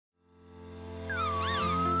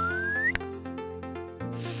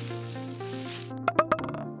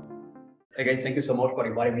Again, thank you so much for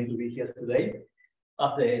inviting me to be here today.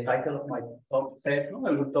 As the title of my talk said, I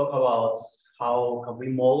will talk about how can we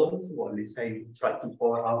model, or let's say, try to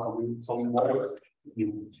for how can we some models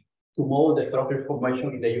to model the structural formation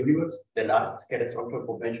in the universe, the large-scale structural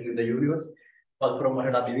formation in the universe, but from a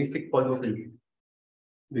relativistic point of view.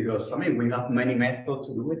 Because, I mean, we have many methods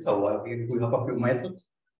to do it, so we have a few methods,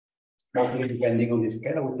 mostly depending on the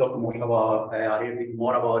scale. I will talk more about, a little bit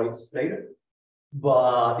more about it later.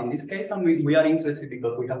 But in this case, I mean, we are interested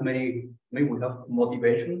because we have we have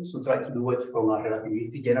motivations to try to do it from a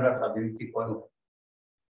relativistic, general relativistic point of view.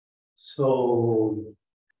 So,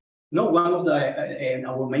 no, one of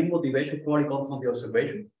our main motivation probably comes from the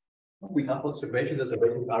observation. We have observations. The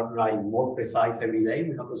observations are like more precise every day.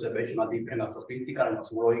 We have observation at different astrophysical and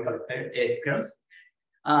cosmological scales.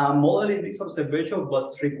 Modeling this observation,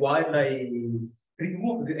 but require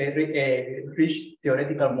rich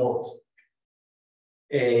theoretical models.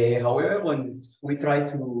 However, when we try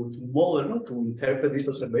to model, to interpret this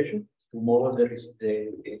observation, to model the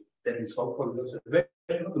result from the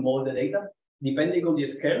observation, to model the data, depending on the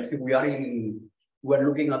scales, if we're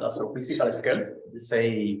looking at astrophysical scales, let's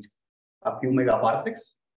say a few megaparsecs,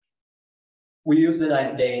 we use the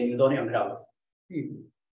Newtonian gravity.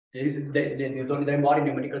 The Newtonian body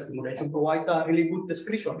numerical simulation provides a really good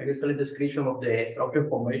description, an excellent description of the structure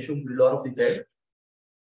formation with a lot of detail.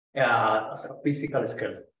 Physical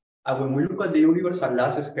scales. And when we look at the universe at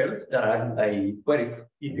large scales, that are like, well,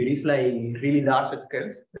 if it is like really large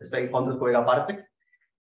scales, let's say 100 megaparsecs,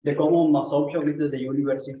 the common assumption is that the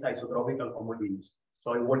universe is isotropical homogeneous.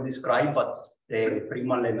 So it will describe, but the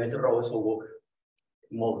Lemaitre-Tolman-Bondi also work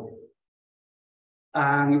more.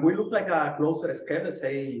 And if we look like a closer scale, let's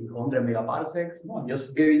say 100 megaparsecs,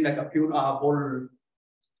 just giving like a few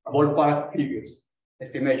ballpark figures,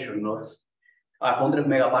 estimation, 100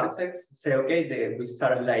 megaparsecs, say, okay, we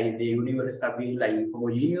start like the universe start being like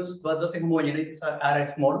homogeneous, but those homogeneities are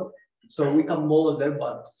small. So we can model them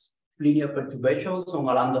but linear perturbations on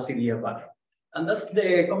a lambda linear pattern. And that's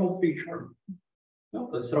the common picture,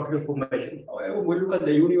 the structural formation. When we look at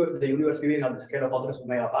the universe even at the scale of hundreds of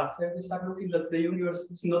megaparsecs, we start looking at the universe.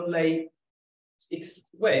 It's not like,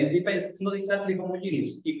 well, it depends. It's not exactly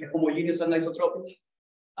homogeneous. If homogeneous and isotropic,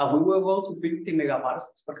 and we will go to 50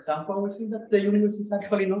 megaparsecs, for example, we see that the universe is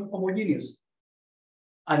actually not homogeneous.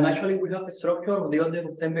 And actually, we have a structure of the order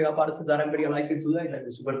of 10 megaparsecs that I'm realizing today, like the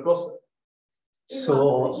supercluster.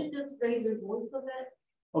 So, could you just raise your voice a bit?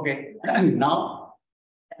 Okay, now,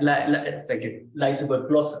 thank you, like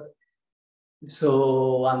supercluster.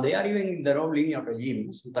 So, and they are even in their own linear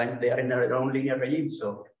regime. Sometimes they are in their own linear regime.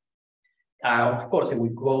 So, of course, if we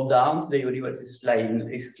go down, the universe is like,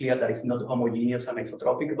 it's clear that it's not homogeneous and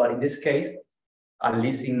isotropic, but in this case, at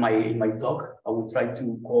least in my talk, I will try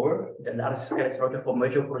to cover the large scale structure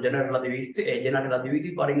formation for general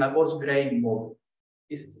relativity, but in a coarse-grained mode.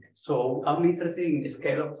 So I'm interested in the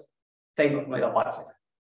scale of 10 megaparsecs.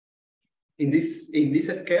 In these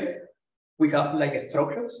scales, we have like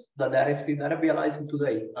structures that are realizing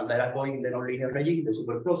today, and that are going in the nonlinear regime, the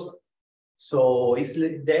supercluster. So it's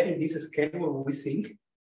there in this scale where we think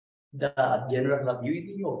that general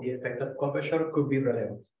relativity or the effect of curvature could be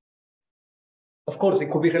relevant. Of course, it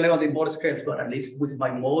could be relevant in more scales, but at least with my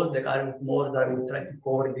model, the kind of model that I will try to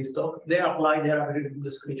cover in this talk, they apply their very good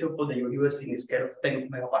description for the universe in a scale of 10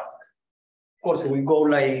 megaparsecs. Of course, if we go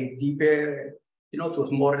like deeper, to a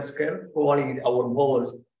smaller scale, probably our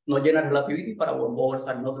models, not general relativity, but our models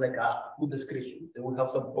are not like a good description. They will have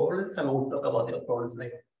some problems, and we'll talk about the problems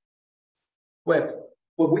later. Well,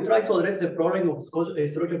 when we try to address the problem of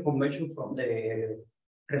structural formation from the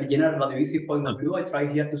general relativistic point of view, I try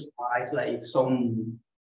here to summarize like some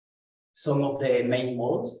of the main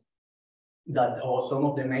models or some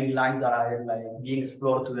of the main lines that are like being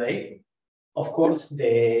explored today. Of course,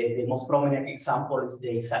 the most prominent example is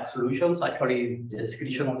the exact solutions. Actually, the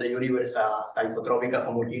description of the universe as isotropic and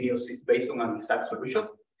homogeneous is based on an exact solution.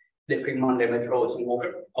 The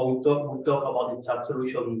Lemaitre-Tolman-Bondi. I will talk about the exact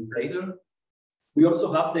solution later. We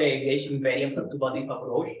also have the gauge invariant perturbative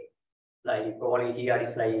approach. Like probably here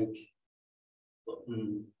is like,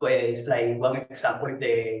 it's like one example of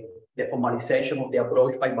the formalization of the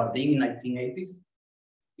approach by Bardeen in 1980s.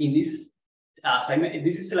 In this,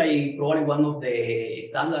 this is like probably one of the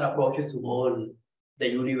standard approaches to model the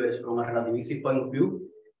universe from a relativistic point of view.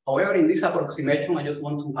 However, in this approximation, I just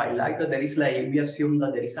want to highlight that there is like, we assume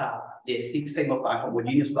that there is the system of a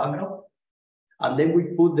homogeneous background. And then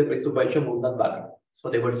we put the perturbation on that background. So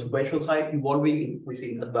the perturbations are evolving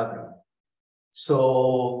within that background.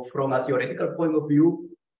 So from a theoretical point of view,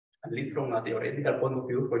 at least from a theoretical point of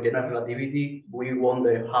view for general relativity, we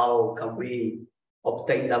wonder how can we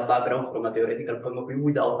obtain that background from a theoretical point of view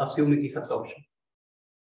without assuming its assumption.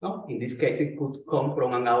 No? In this case, it could come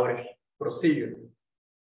from an average procedure.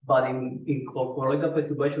 But in cosmological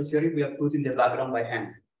perturbation theory, we are putting the background by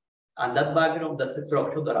hands. And that background, that's the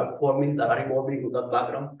structure that are forming, that are evolving with that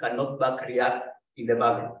background, cannot back react in the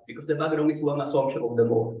background, because the background is one assumption of the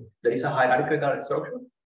model. There is a hierarchical structure.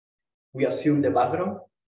 We assume the background,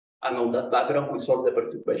 and on that background, we solve the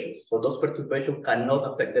perturbations. So those perturbations cannot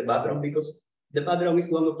affect the background because the background is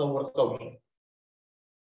one of our assumptions.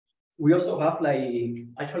 We also have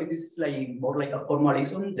actually this is more like a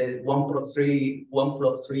formalism, the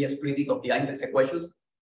 1+3 splitting of the Einstein equations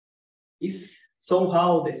is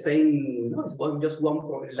somehow the same, it's just one,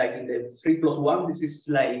 like in the 3+1, this is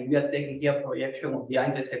like, we are taking here projection of the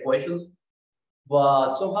Einstein equations,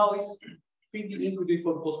 but somehow it's pretty intuitive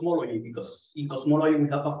for cosmology, because in cosmology, we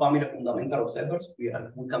have a family of fundamental observers. We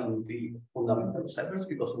can be fundamental observers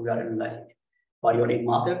because we are in baryonic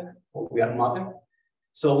matter, or we are matter.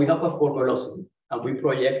 So we have a form velocity, and we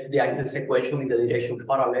project the Einstein equation in the direction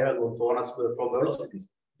parallel and so on as well from velocities.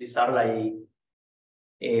 These are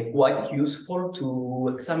quite useful to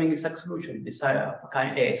examine exact solution. This is a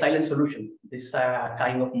silent solution. This is a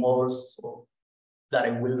kind of models that I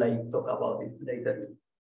will talk about it later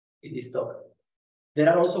in this talk. There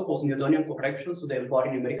are also post-Newtonian corrections to the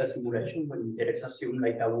embodied numerical simulation when there is assumed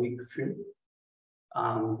a weak field.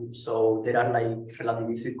 So there are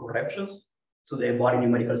relativistic corrections to the embodied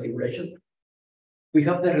numerical simulation. We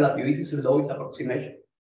have the relativistic Zeldovich approximation.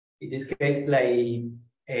 In this case, I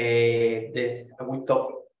will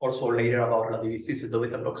talk also later about relativistic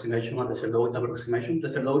Zeldovich approximation and the Zeldovich approximation. The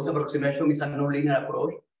Zeldovich approximation is a nonlinear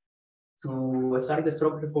approach to study the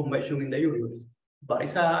structure formation in the universe. But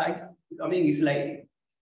its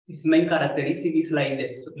main characteristic is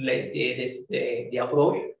the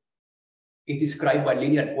approach is described by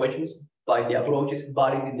linear equations, but the approach is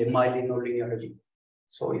valid in the mildly nonlinear regime.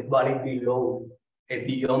 So it's valid beyond the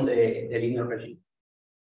linear regime.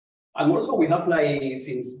 And also we have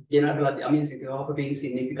since there have been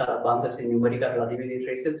significant advances in numerical relativity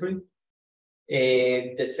recently,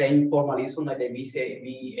 the same formalism like the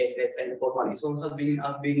VSSN formalism has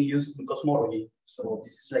been used in cosmology. So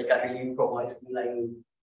this is a really promising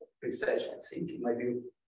research, I think, in my view.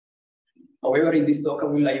 However, in this talk, I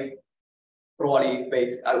will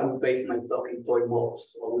base my talk in 2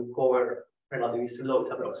 modes. So we'll cover relativistic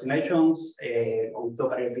Zeldovich approximations, we'll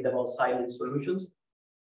talk a little bit about silent solutions,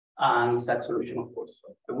 and exact solution, of course.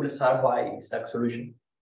 So I will start by exact solution.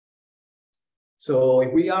 So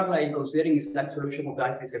if we are considering exact solution of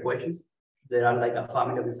Einstein's equations, there are a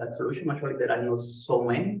family of exact solution. Actually, there are not so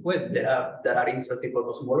many. Well, there are interesting for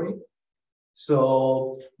cosmology.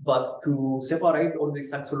 So, but to separate all the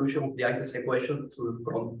exact solution of the Einstein equation to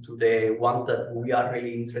the ones that we are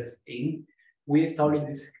really interested in, we established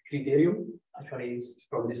this criterion. Actually, it's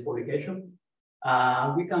from this publication.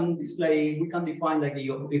 We can define the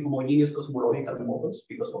homogeneous cosmological models,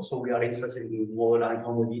 because also we are interested in model and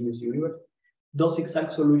homogeneous universe. Those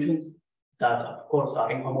exact solutions that, of course, are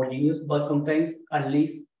inhomogeneous, but contains at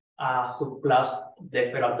least a subclass of the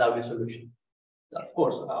Ferrat-W solution. Of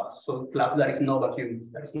course, subclass there is no vacuum,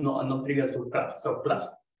 there is no trivial subclass.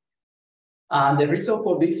 And the reason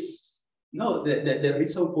for this, the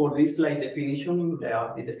reason for this definition,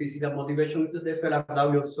 the physical motivation is that the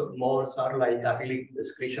Ferrat-W models are a really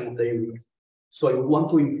description of the universe. So if we want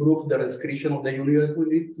to improve the description of the universe, we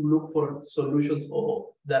need to look for solutions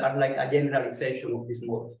that are a generalization of these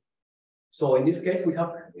models. So in this case,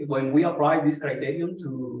 when we apply this criterion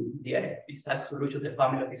to the exact solution, the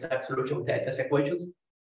family of exact solution of the Einstein equations,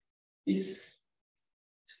 it's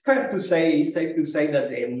safe to say that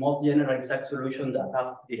the most general exact solution that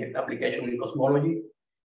has direct application in cosmology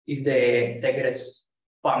is the Szekeres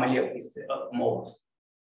family of models.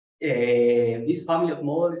 This family of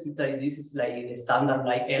models is the standard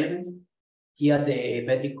elements. Here the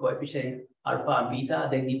metric coefficient alpha and beta,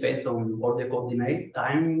 they depends on all the coordinates,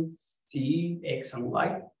 time, t, x, and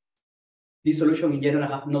y. This solution in general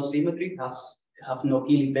have no symmetry, have no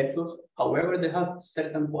Killing vectors. However, they have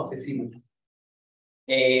certain quasi-symmetries.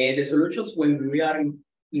 The solutions, when we are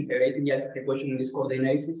integrating the Einstein equation in these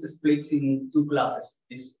coordinates, is split in 2 classes.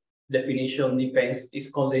 This definition is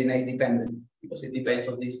coordinate dependent because it depends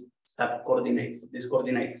on these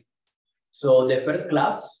coordinates. So the first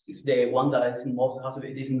class is the one that is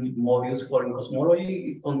more useful in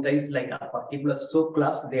cosmology. It contains a particular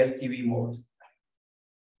subclass, the LTV modes.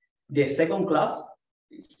 The second class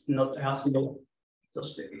is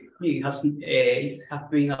has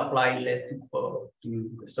been applied less to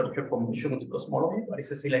structure formation of the cosmology, but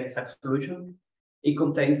it's still an exact solution. It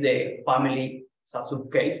contains the family it's a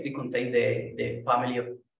subcase. It contains the family of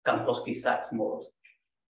Kankowski-Sachs models.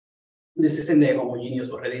 This is in the homogeneous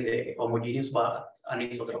already, the homogeneous but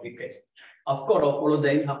anisotropic case. Of course, all of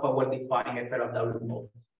them have a well-defined FLRW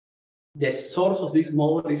model. The source of this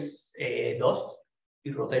model is dust,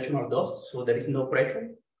 is rotational dust, so there is no pressure.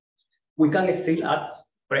 We can still add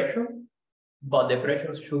pressure, but the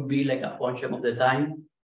pressure should be like a function of the time.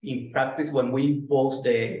 In practice, when we impose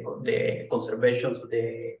the conservations of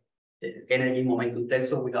the energy momentum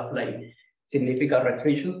tensor, we have like significant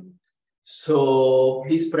restrictions. So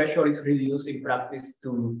this pressure is reduced in practice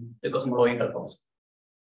to the cosmological constant.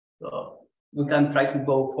 So we can try to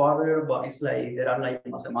go further, but it's like there are like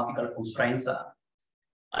mathematical constraints.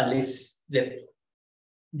 At least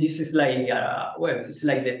this is like well, it's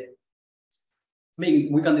like the. Maybe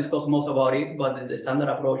we can discuss most about it, but the standard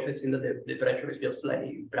approach is in that the pressure is just like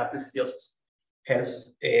in practice just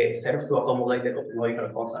helps serves to accommodate the cosmological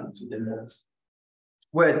constant to the model.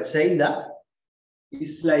 Well, saying that,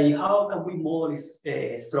 it's like how can we model this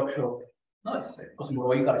structure of it's a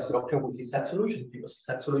cosmological structure with exact solutions, because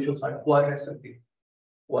exact solutions are quite restrictive,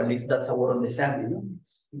 or at least that's our understanding.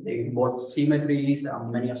 They involve symmetries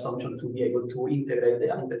and many assumptions to be able to integrate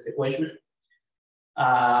the Einstein's equations.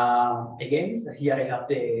 Again, so here I have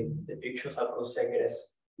the pictures across Szekeres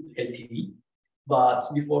LTV. But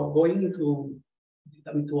before going into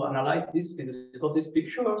to analyze this, to discuss these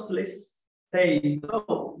pictures, let's say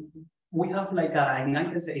we have like in the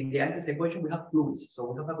Einstein's equation, we have fluids,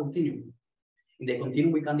 so we have a continuum. In the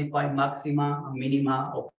continuum, we can define maxima and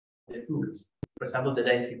minima of the fluids. For example, the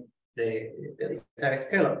density, the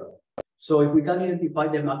scalar. So if we can identify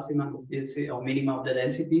the maximum of density or minima of the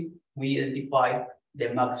density, we identify the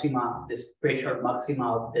maxima, the spatial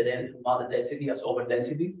maxima of the density as over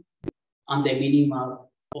density, and the minima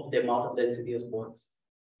of the amount of density as bonds.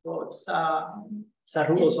 So it's a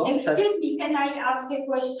rule of thumb. Excuse me, can I ask a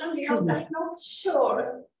question? Because I'm not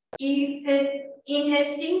sure if in a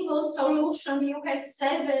single solution you have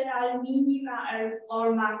several minima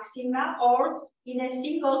or maxima, or in a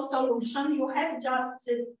single solution you have just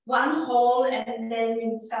one hole and then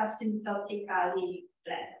it's asymptotically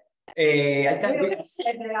flat. We can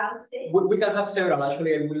have several.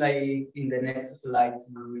 Actually, I would like in the next slides,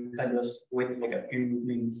 we can just wait like a few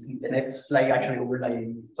minutes. In the next slide, actually, we will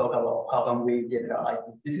like talk about how can we generalize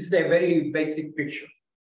this. This is the very basic picture.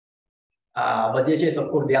 But yes, of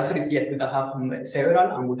course, the answer is yes. We can have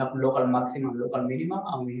several, and we have local maximum, local minima,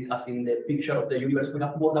 and we, as in the picture of the universe, we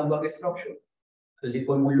have more than one structure. At least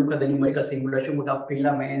when we look at the numerical simulation, we have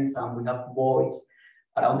filaments and we have voids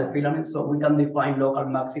around the filaments, so we can define local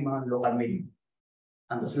maxima and local minima.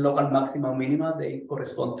 And those local maxima and minima, they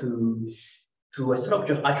correspond to a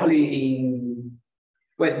structure. Actually, in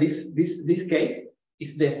this case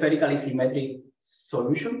is the spherically symmetric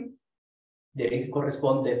solution. There is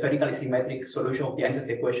correspond the spherically symmetric solution of the Einstein's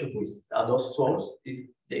equation with those source.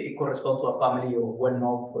 They correspond to a family of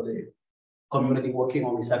well-known for the community working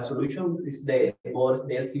on exact solution. This is the models,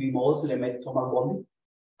 the LTV models, Lemaitre-Tolman-Bondi.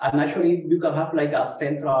 And actually, you can have like a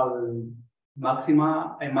central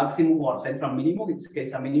maxima, a maximum or central minimum. In this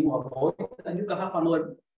case, a minimum of void, and you can have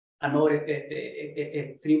another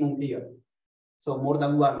extremum here. So more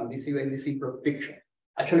than one in this simple picture.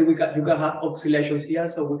 Actually, you can have oscillations here,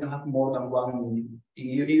 so we can have more than one,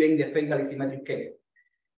 even the spherically symmetric case.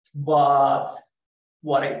 But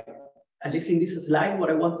at least in this slide, what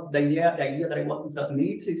I want, the idea that I want to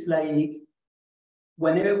transmit is like,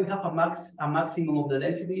 whenever we have a maximum of the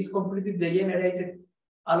density, is completely degenerated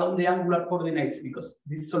along the angular coordinates, because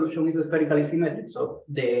this solution is spherically symmetric. So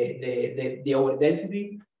the over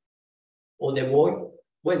density or the voids,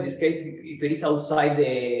 well, in this case, if it is outside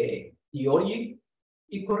the origin,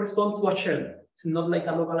 it corresponds to a shell. It's not like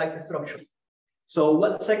a localized structure. So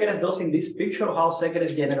what Szekeres does in this picture, how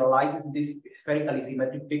Szekeres generalizes this spherically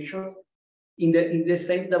symmetric picture, in the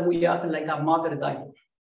sense that we add like a matter dipole.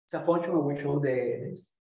 It's a function of which all the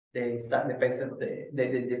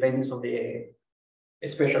dependence of the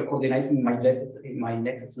spatial coordinates in my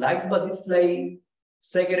next slide. But it's like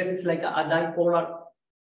Szekeres is like a dipolar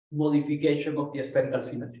modification of the spherical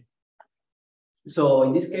symmetry. So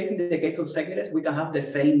in this case, in the case of Szekeres, we can have the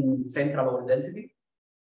same central over density,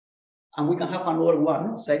 and we can have another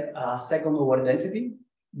one, second over density,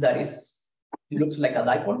 that looks like a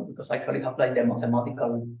dipole, because actually have like the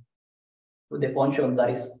mathematical, the function that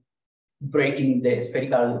is breaking the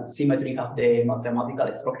spherical symmetry of the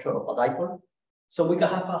mathematical structure of a dipole. So we can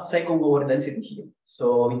have a second over density here.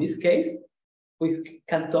 So in this case, we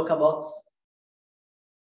can talk about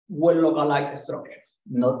well-localized structures,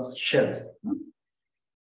 not shells.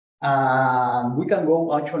 We can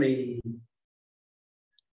go actually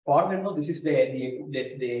further, no, this is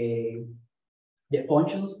the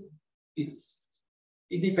functions.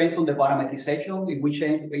 It depends on the parameterization, in which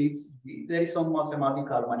there is some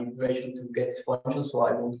mathematical manipulation to get functions, so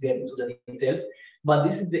I won't get into the details. But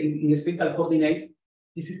this is in the spherical coordinates,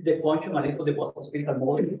 this is the function, and for the post-spherical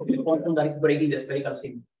model, the function that is breaking the spherical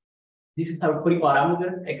sigma. This is our three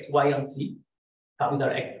parameters, x, y, and z, capital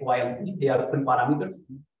X, Y, and Z. They are three parameters.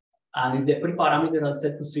 And if the three parameters are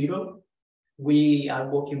set to 0, we are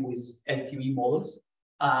working with LTV models.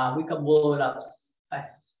 We can model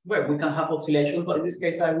as well, we can have oscillations, but in this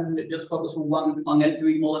case, I will just focus on one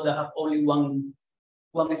LTV model that have only one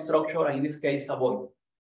structure, and in this case, a void.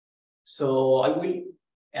 So I will,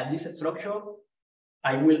 at this structure,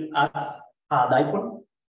 I will add a dipole.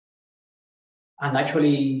 And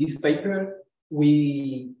actually, in this paper,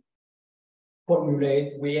 we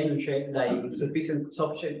enunciate like sufficient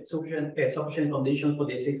conditions for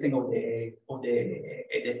the existence of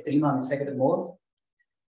the stream and second mode.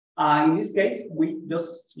 In this case, we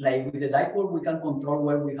just like with the dipole, we can control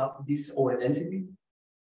where we have this overdensity.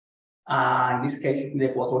 In this case, in the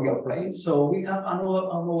equatorial plane. So we have an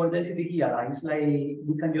overdensity here. It's like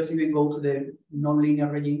we can just even go to the nonlinear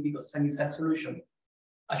regime because it's an exact solution.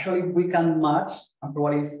 Actually, we can match, and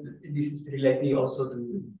probably this is related also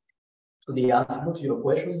to the answer to your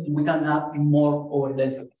questions. We can add more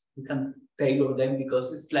overdensities. We can tailor them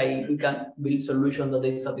because it's like we can build solutions that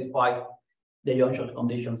they satisfy the junction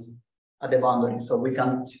conditions at the boundary. So we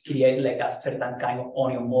can create like a certain kind of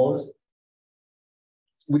onion models.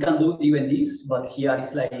 We can do even this, but here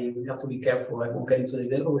it's like we have to be careful. I won't get into the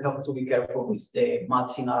detail, but we have to be careful with the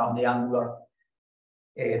matching around the angular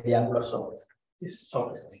surface. This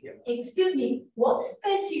surface here. Excuse me, what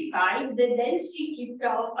specifies the density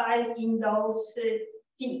profile in those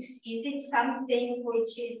peaks? Is it something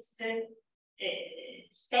which is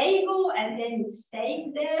stable and then it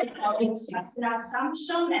stays there, or it's just an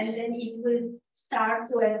assumption and then it will start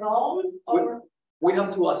to evolve? Or we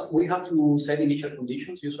have to set initial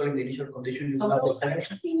conditions. Usually the initial conditions so those are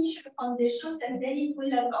just initial conditions and then it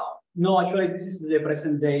will evolve. No, actually this is the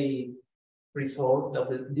present day result.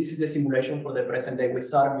 This is the simulation for the present day. We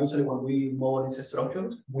start usually when we model these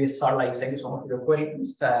structures, we start like saying some of your questions.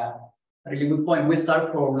 It's a really good point. We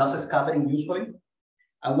start from laser scattering usually.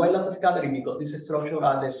 And why laser scattering? Because this structure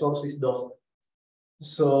at the source is dust.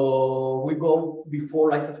 So we go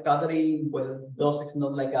before laser scattering, but dust is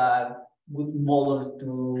not like a good model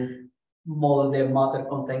to model the matter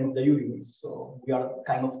content of the universe. So we are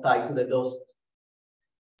kind of tied to the dust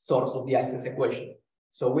source of the Einstein's equation.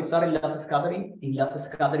 So we started laser scattering. In laser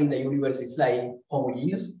scattering, the universe is like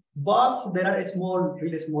homogeneous, but there are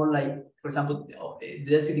really small, like for example, the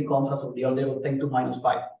density contrast of the order of 10 to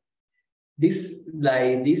 -5. These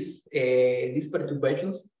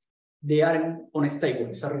perturbations, they are unstable.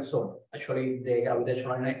 It's a result. Actually, the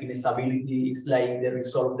gravitational instability is like the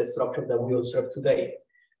result of the structure that we observe today.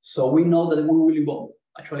 So we know that we will evolve.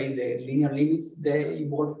 Actually, the linear limits, they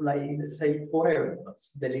evolve like, let's say, forever. But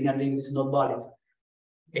the linear limit is not valid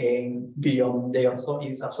beyond their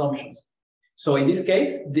assumptions. So in this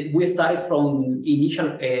case, we started from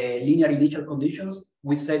linear initial conditions.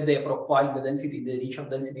 We set the profile, the density, the initial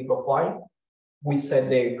density profile. We set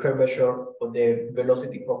the curvature of the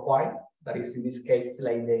velocity profile. That is, in this case,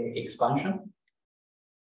 like the expansion.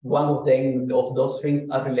 One of those things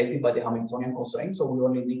are related by the Hamiltonian constraint. So we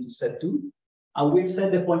only need to set 2. And we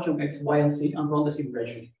set the function x, y, and z and run the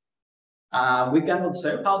simulation. We can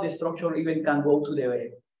observe how the structure even can go to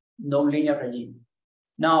the nonlinear regime.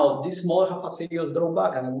 Now, this model have a serious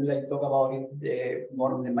drawback, and I will like talk about it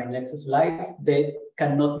more in my next slides. They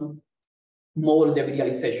cannot model the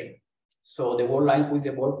virialization. So the whole line will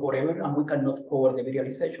evolve forever, and we cannot cover the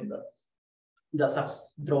virialization. That's a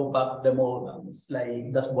drawback of the model. And it's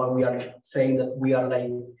like that's why we are saying that we are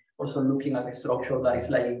like also looking at a structure that is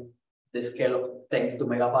like the scale of tens to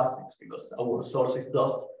megaparsecs, because our source is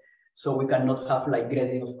dust. So we cannot have like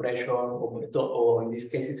gradient of pressure, or in this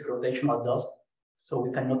case, it's rotational dust. So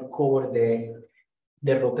we cannot cover the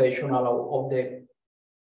rotational of the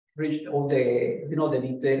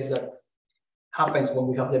details that happens when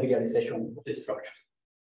we have the visualization of the structure.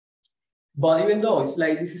 But even though it's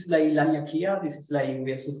like this is like Lemaître, this is like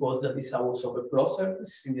we suppose that this is our supercluster.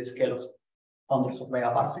 This is in the scale of hundreds of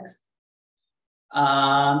megaparsecs.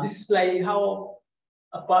 This is like how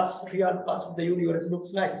real parts of the universe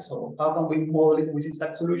looks like. So how can we model it with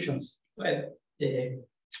exact solutions? Well,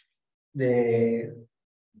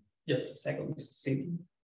 just a second, thinking.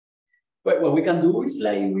 But what we can do is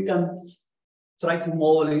like we can try to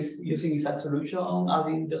model this using exact solution,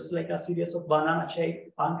 adding just like a series of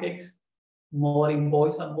banana-shaped pancakes, modeling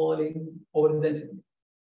voids and modeling over density.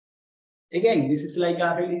 again, this is like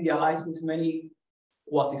a really idealized with many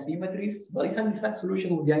quasi-symmetries, but it's an exact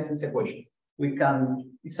solution of the Einstein's equation. We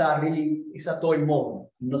can, it's a toy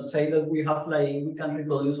model. Not say that we have we can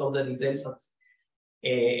reproduce all the details as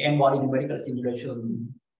embodied numerical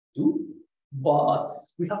simulation do, but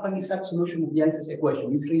we have an exact solution of the Einstein's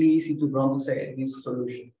equation. It's really easy to run this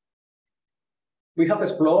solution. We have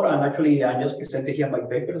explored, and actually I just presented here my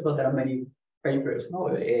papers, but there are many papers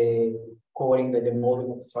covering the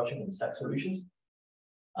modeling of structure of exact solutions.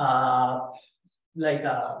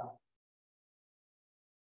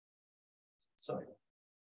 Sorry.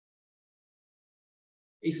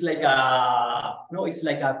 It's like a, no, it's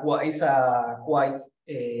like a, it's a quite,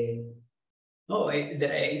 no,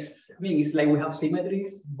 it's, I mean, it's like we have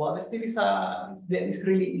symmetries, but still it's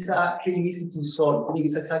really easy to solve. I mean,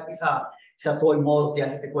 it's a toy model of the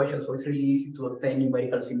Einstein's equation, so it's really easy to obtain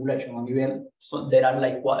numerical simulation. And even so there are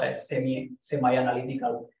like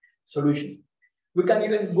semi-analytical solutions. We can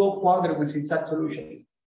even go further with exact solutions.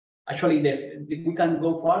 Actually, we can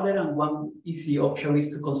go further, and one easy option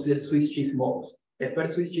is to consider Swiss cheese models. The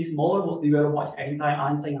first Swiss cheese model was developed by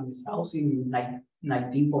Einstein and Strauss in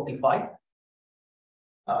 1945.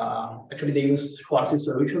 Actually, they use Schwarz's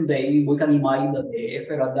solution. We can imagine that the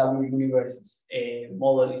FRW universe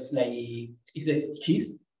model is a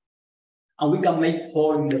cheese, and we can make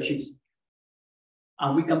hole in the cheese.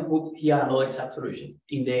 And we can put here another exact solution.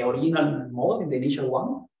 In the original model, in the initial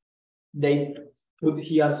one, they put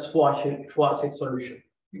here Schwarz's solution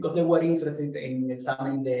because they were interested in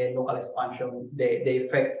examining the local expansion, the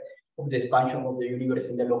effect of the expansion of the universe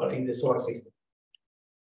in the solar system.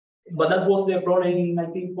 But that was the problem in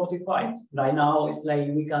 1945. Right now, it's like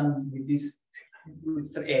we can, with this,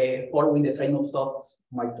 following the train of thought,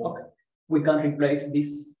 my talk, we can replace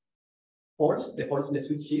this force, the force in the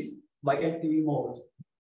Swiss cheese, by LTV models.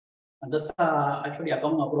 And that's actually a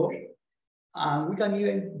common approach. And we can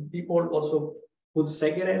even, people also put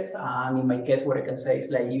Szekeres, and in my case, what I can say is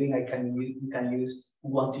like even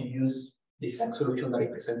want to use the exact solution that I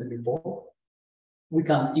presented before. We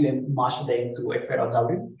can't even match them to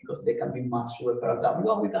FRW because they can be matched to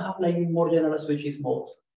FRW, and we can have like more general Swiss cheese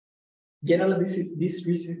models. Generally, these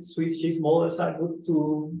Swiss cheese models are good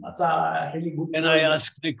to, that's a really good. Can I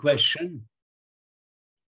ask the question?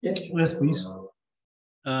 Yes, please.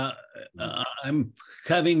 I'm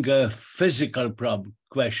having a physical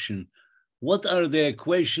question. What are the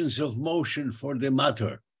equations of motion for the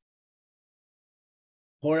matter?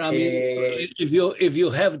 Or I mean, if you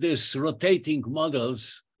have these rotating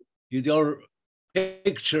models, your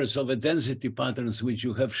pictures of a density patterns which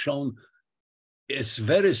you have shown is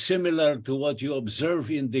very similar to what you observe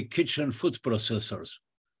in the kitchen food processors,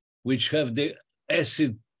 which have the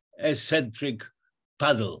eccentric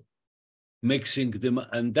paddle mixing them,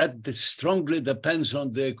 and that strongly depends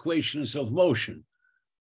on the equations of motion,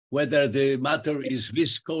 whether the matter is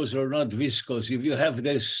viscous or not viscous. If you have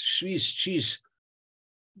this Swiss cheese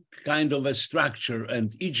kind of a structure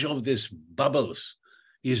and each of these bubbles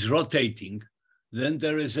is rotating, then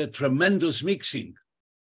there is a tremendous mixing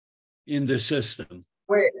in the system.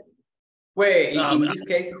 In this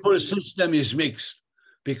case, the whole system is mixed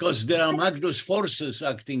because there are Magnus forces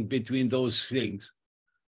acting between those things.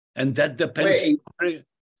 And that depends,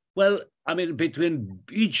 well, I mean, between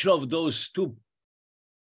each of those two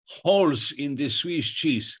holes in the Swiss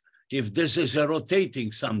cheese, if this is a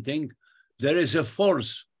rotating something, there is a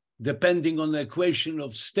force depending on the equation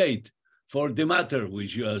of state for the matter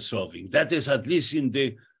which you are solving. That is at least in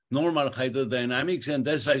the normal hydrodynamics. And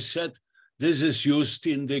as I said, this is used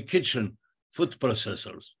in the kitchen food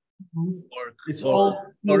processors. It's all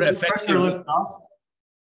effective.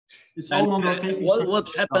 It's all non-rotating. What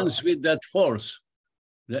happens with that force?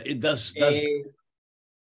 It does.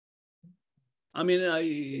 I mean,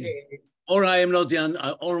 or I am not,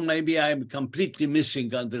 or maybe I am completely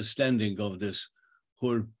missing understanding of this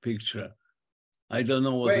whole picture. I don't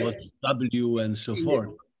know what W and so forth.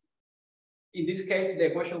 In this case, the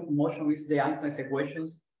equation of motion is the Einstein's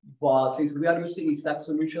equations. But since we are using exact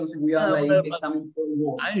solutions, we are examining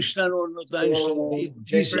Einstein or not Einstein,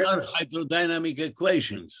 these are hydrodynamic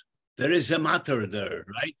equations. There is a matter there,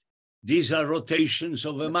 right? These are rotations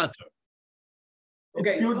of a matter.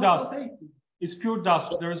 It's pure dust. It's pure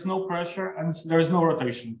dust. There is no pressure and there is no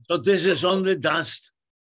rotation. So this is only dust?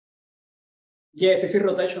 Yes, it's a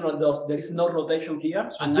rotational dust. There is no rotation here.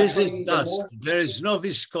 So and this is dust. There is no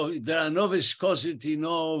viscosity. There are no viscosity,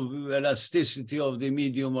 no elasticity of the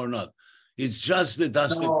medium or not. It's just the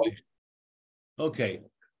dust equation. Okay,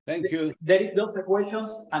 thank you. There is those equations,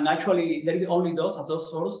 and actually there is only those as those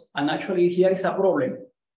source. And actually here is a problem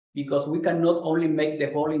because we cannot only make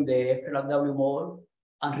the hole in the FLW model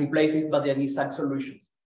and replace it by the exact solutions.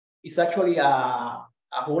 It's actually a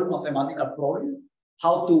whole mathematical problem,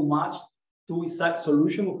 how to match two exact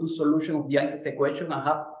solutions of two solutions of the Einstein's equation and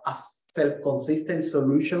have a self-consistent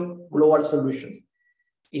solution, global solutions.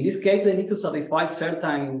 In this case, they need to satisfy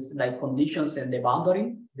certain like conditions in the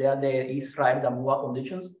boundary. They are the Israel and Mua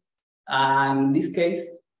conditions. And in this case,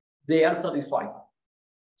 they are satisfied.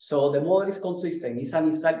 So the model is consistent. It's an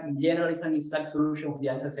exact, in general, it's an exact solution of the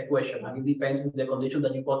Einstein's equation, and it depends with the condition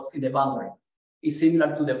that you put in the boundary. It's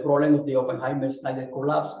similar to the problem of the Oppenheimer-Snyder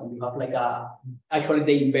collapse, when you have like actually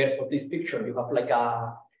the inverse of this picture. You have like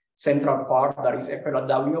a central part that is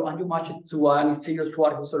FLW, and you match it to an single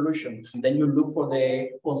Schwarz solution. And then you look for the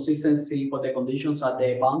consistency for the conditions at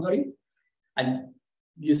the boundary, and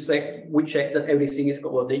you say we check that everything is,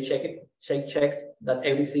 well, they check that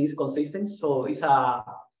everything is consistent. So it's a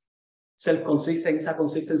self-consistent, it's a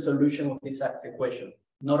consistent solution of this equation.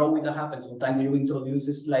 Not always that happens. Sometimes you introduce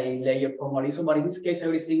this like layer formalism, but in this case,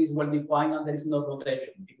 everything is well defined and there is no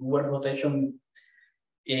rotation. If you were rotation,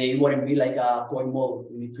 it wouldn't be like a toy model.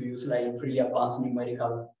 You need to use like pretty advanced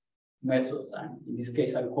numerical methods. And in this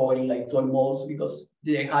case, I'm calling like toy models because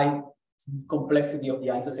the high complexity of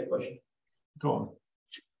the Einstein's equation. Go on.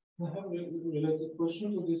 I have a related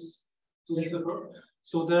question to this approach.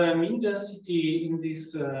 So the mean density in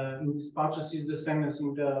these patches is the same as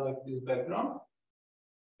in the like this background.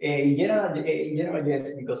 In general,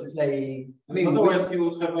 yes, because it's like. I mean, otherwise, you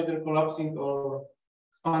would have either collapsing or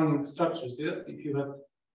expanding structures. Yes,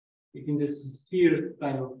 if in this sphere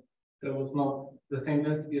kind of there was not the same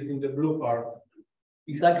density as in the blue part.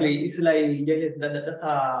 Exactly, it's like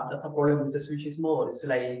that's a problem with the switches model. It's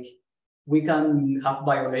like we can have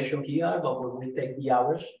violation here, but when we take the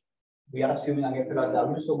average, we are assuming an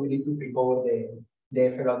FLW, so we need to recover the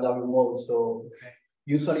FLW mode. So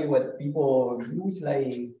usually what people do is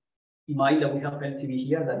like, imagine that we have LTV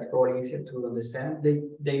here, that's probably easier to understand.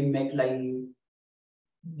 They make like,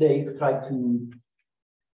 they try to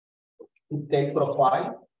take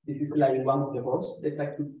profile. This is like one of the hosts. They try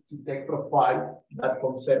to take profile that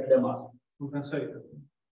conserve the mass.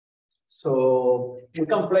 So we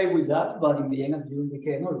can play with that, but in the end, as you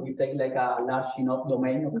indicate, no, we take like a large enough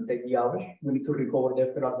domain, we take the average. We need to recover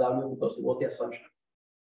the FLW because it was the assumption.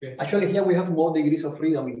 Okay. Actually, here we have more degrees of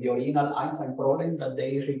freedom in the original Einstein problem that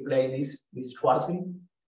they replay this with Schwarzing.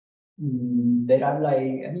 There are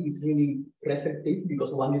like, I think it's really restrictive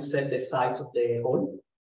because when you set the size of the hole,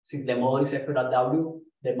 since the model is FLW,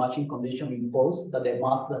 the matching condition imposed that the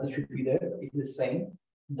mass that should be there is the same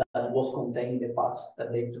that was contained in the parts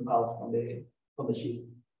that they took out from the schist.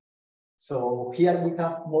 So here we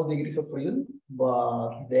have more degrees of freedom,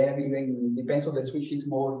 but there even depends on the switches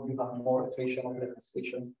more, you have more restriction or less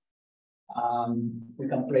restrictions. We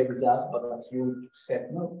can play with that, but as you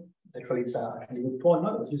said, no, actually it's a really good point.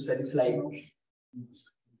 No? As you said, it's like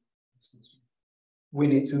we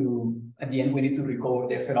need to, at the end, we need to recover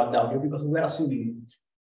the FLW because we're assuming it.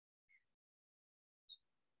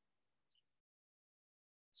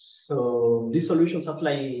 So these solutions have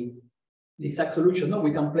like the exact solution. No,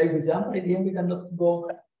 we can play with them, but at the end we cannot go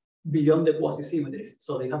beyond the quasi-symmetries.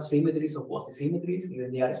 So they have symmetries or quasi-symmetries,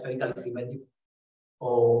 even they are spherically symmetric.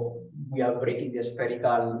 Or we are breaking the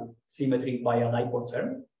spherical symmetry by a dipole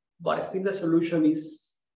term. But still the solution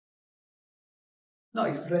is, no,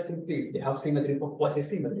 it's restrictive. They have symmetry for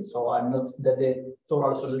quasi-symmetry. So I'm not that the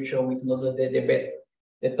total solution is not the best,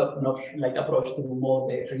 the top-notch like approach to more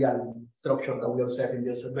the real structure that we observe in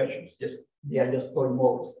the observations. Just they are just toy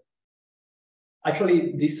models.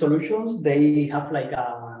 Actually, these solutions they have like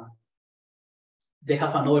they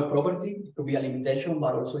have another property. It could be a limitation,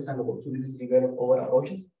 but also it's an opportunity to develop other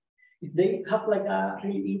approaches. If they have like a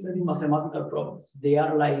really interesting mathematical properties, they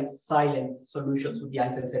are like silent solutions to the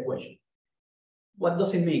Einstein's equation. What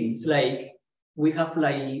does it mean? It's like we have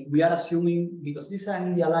like we are assuming because this is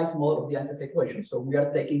an idealized model of the Einstein's equation, so we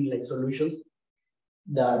are taking like solutions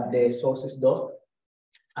that the sources does,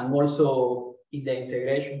 and also in the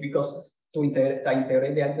integration, because to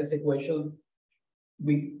integrate the Einstein's equation,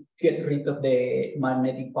 we get rid of the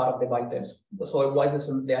magnetic part of the bytensor. So otherwise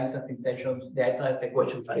the Einstein's intentions, the Einstein's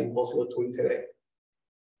equations are impossible to integrate.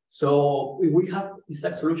 So if we have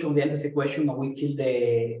exact solution of the Einstein's equation and we kill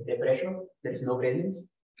the pressure, there is no gradients,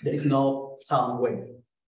 there is no sound wave.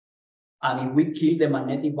 And if we kill the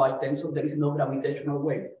magnetic bytensor, there is no gravitational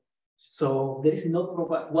wave. So there is no,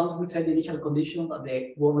 once we set the initial condition that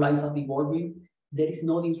the wave lines are evolving, there is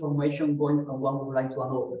no information going from one wave line to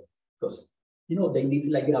another. Because, you know, they need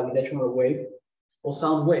like gravitational wave or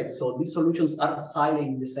sound wave. So these solutions are silent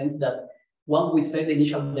in the sense that once we set the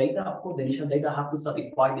initial data, of course, the initial data have to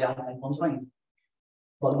satisfy the Einstein constraints.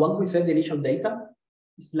 But once we set the initial data,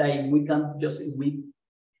 it's like we can just, if we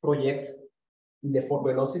project in the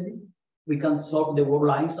forward velocity, we can solve the world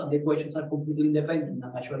lines and the equations are completely independent,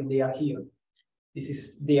 and actually they are here.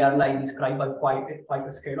 They are like described by five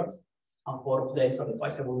scalars, and 4 of them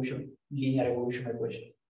satisfies linear evolution equation.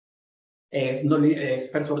 It's not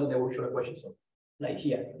first order evolution equation. So like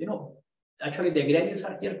here, actually the gradients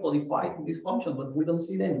are here codified in this function, but we don't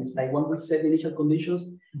see them. It's like when we set the initial conditions,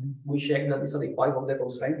 we check that it's satisfy of the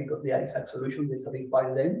constraint because they are exact solution, they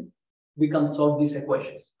satisfy them. We can solve these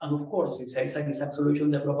equations. And of course, it's an exact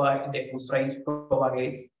solution that provide the constraints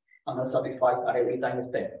propagates and that satisfies at every time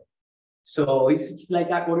step. So it's like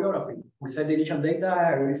a choreography. We set the initial data,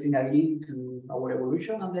 everything agree to our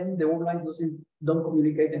evolution, and then the world lines don't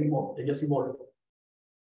communicate anymore. They just evolve.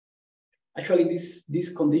 Actually, this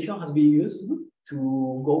condition has been used to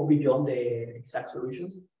go beyond the exact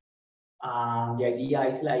solutions. The idea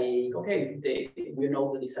is like, okay, we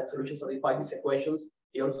know that the exact solutions satisfy these equations.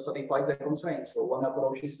 It also satisfies the constraints. So one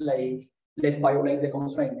approach is like, let's violate the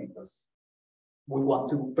constraint because we want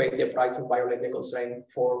to pay the price of violate the constraint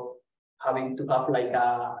for having to have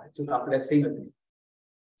less symmetry.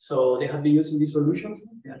 So they have been using these solutions,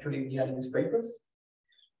 actually here in these papers,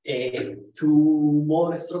 to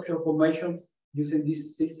model structural formations using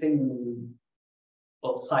this system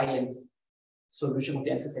of silence solution of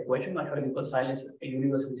the answers equation. Actually, because silence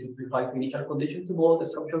universally simplifies initial conditions to model the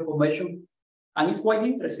structural formation. And it's quite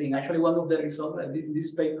interesting. Actually, one of the results of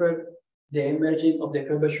this paper, the emerging of the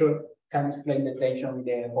curvature can explain the tension in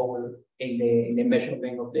the Hubble in the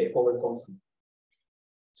measurement of the Hubble constant.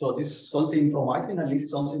 So this is something promising, at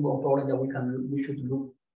least something problem that we should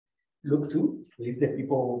look to. At least the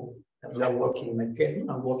people that are working in my case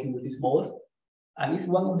and working with these models. And it's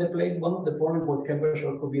one of the problems where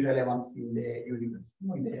curvature could be relevant in the universe,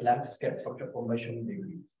 in the large scale structure formation in the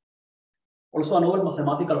universe. Also, another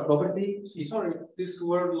mathematical property. Sorry, these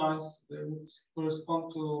word lines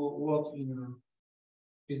correspond to what in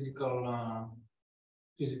physically?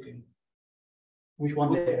 Which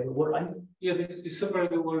one? The word lines? Yeah, this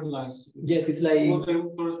separate word lines. Yes, it's like what they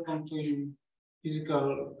correspond to in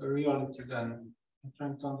physical reality. Then I'm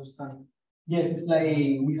trying to understand. Yes, it's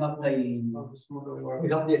like we have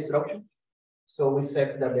the structure. So we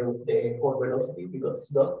set that the forward velocity because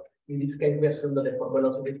dust. In this case, we assume that the forward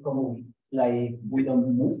velocity is common. Like we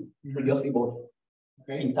don't move, we just evolve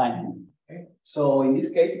in time. Okay. So in this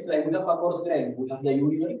case, it's like we have a coarse grains. We have the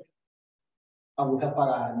universe, and we have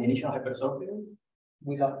the initial hypersurface.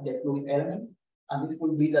 We have the fluid elements, and this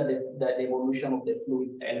will be the evolution of the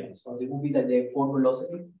fluid elements. So it will be the forward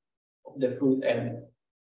velocity of the fluid elements.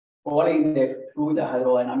 Probably in the fluid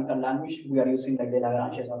hydrodynamical language, we are using like the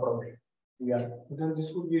Lagrange approach. Then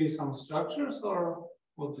this would be some structures, or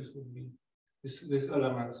what this would be? These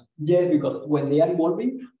elements. Yes, because when they are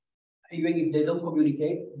evolving, even if they don't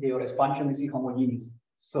communicate, their expansion is homogeneous.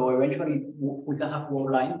 So eventually, we can have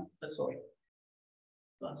more lines. Sorry.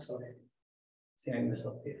 See, I messed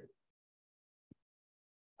up here.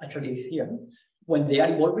 Actually, it's here. When they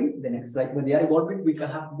are evolving, the next slide. When they are evolving, we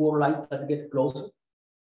can have more lines that get closer.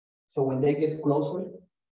 So when they get closer,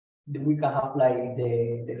 we can have like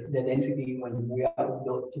the density when we are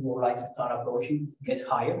those two more lines start approaching gets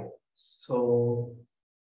higher. So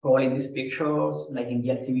probably in these pictures, like in the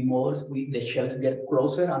LTV models, the shells get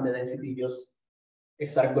closer and the density just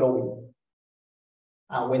start growing.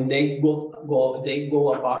 And when they go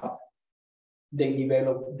apart, they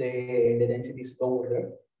develop the density is lower there.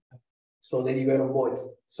 So they develop voids.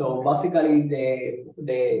 So basically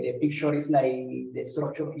the picture is like the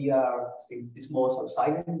structure here, since these models are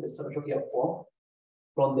silent, the structure here formed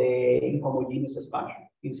from the inhomogeneous expansion.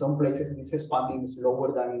 In some places, this expanding is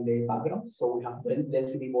lower than in the background, so we have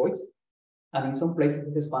density voids. And in some places,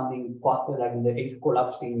 it's expanding faster than it's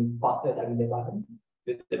collapsing faster than in the background.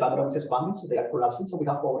 The background is expanding, so they are collapsing, so we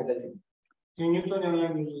have over density. In Newtonian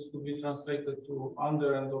languages could be translated to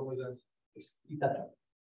under and over density. Exactly.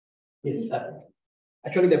 Yes, exactly.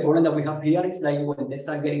 Actually, the problem that we have here is like when they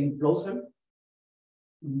start getting closer,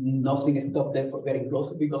 nothing stops them from getting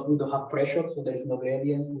closer because we don't have pressure, so there is no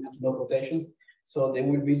gradients, we have no rotations, so they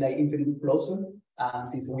will be like infinitely closer. And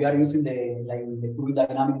since we are using the fluid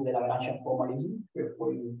dynamics, the Lagrangian formalism, we are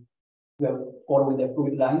forming the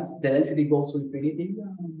fluid lines, the density goes to infinity,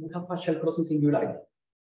 and we have partial crossing singularity.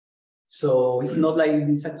 So it's not like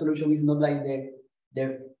this solution is not like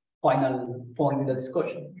the final point in the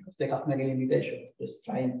discussion because they have many limitations. Just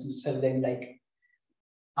trying to sell them like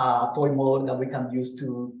a toy model that we can use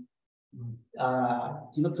to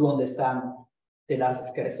to understand the large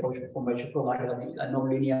scale structure formation from a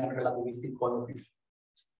non-linear relativistic point of view.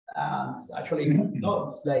 And actually, no,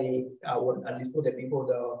 it's like at least for the people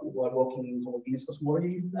who are working in homogeneous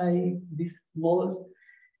cosmology, it's like these models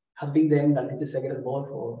has been then that this is a Szekeres model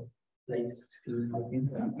for like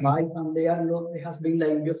 5, and they are not. It has been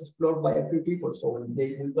like just explored by a few people. So when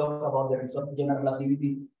they talk about the result of general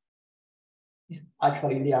relativity,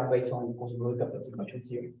 actually they are based on cosmological approximation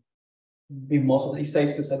theory. It's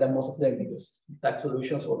safe to say that most of them, because stack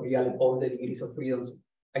solutions or really all the degrees of freedom,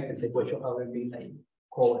 Einstein's equation haven't been like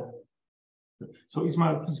covered. So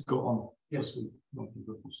Ismael, please go on. Yes.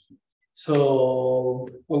 So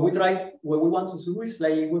when we want to do is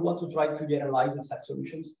like we want to try to generalize the stack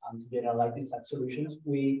solutions, and to generalize these stack solutions,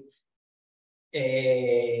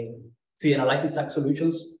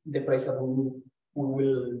 the price that we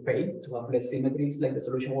will pay to have less symmetries, like the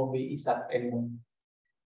solution won't be exact anymore.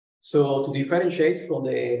 So to differentiate from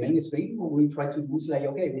the mainstream, we try to do is like,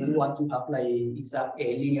 okay, we want to have like exact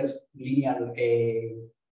linear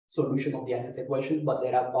solution of the Einstein's equation, but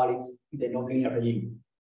there are values in the nonlinear regime,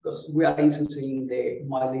 because we are interested in the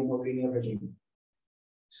mildly nonlinear regime.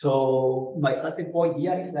 So my starting point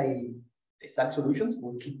here is like exact solutions.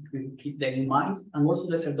 We keep them in mind, and also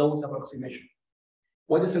the Zeldovich approximation.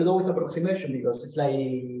 What is the Zeldovich approximation? Because it's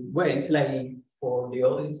like, well, it's like for the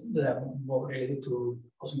audience that are more related to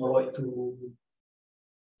cosmology, to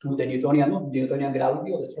the Newtonian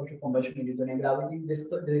gravity, or the structure convention in Newtonian gravity.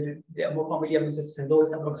 They are more familiar with the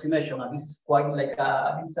Zeldovich approximation, and this is quite like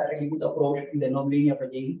this is a really good approach in the nonlinear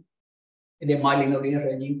regime, in the mildly nonlinear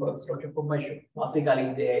regime for the structure convention.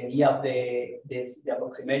 Basically, the idea of the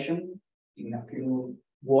approximation, in a few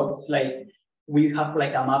words, like we have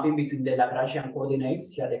like a mapping between the Lagrangian coordinates,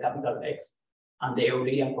 here the capital X, and the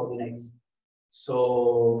Euclidean coordinates.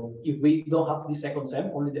 So if we don't have the second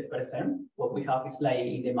term, only the first term, what we have is like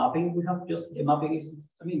in the mapping, we have just the mapping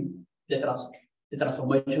is, I mean, the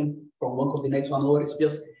transformation from one coordinate to another is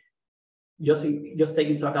just take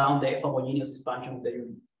into account the homogeneous expansion of the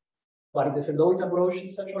unit. But in the Zeldovich approach,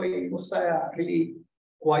 it's actually was a really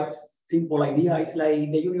quite simple idea. It's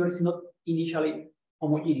like the universe is not initially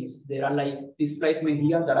homogeneous. There are like displacements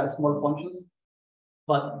here that are small functions,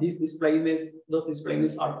 but those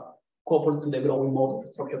displacements are coupled to the growing mode of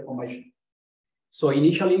structure formation. So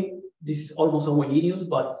initially, this is almost homogeneous,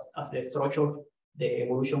 but as the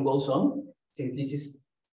evolution goes on, since this is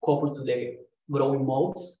coupled to the growing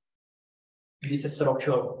modes, this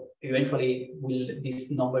structure eventually this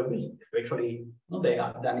number will eventually,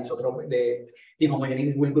 the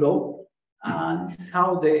homogeneity will grow, and this is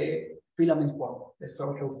how the filament form, the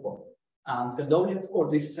structure form. And Zeldovich, of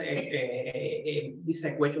course, these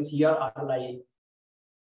equations here are like,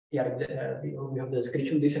 here we have the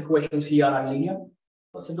description. These equations here are linear,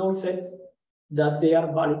 but Zeldovich says that they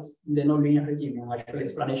are valid in the nonlinear regime. And actually, the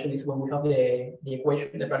explanation is when we have the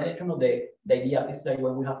equation, the explanation of the idea is that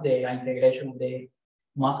when we have the integration of the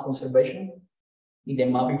mass conservation in the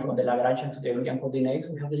mapping from the Lagrangian to the Euclidean coordinates,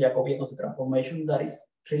 we have the Jacobian transformation that is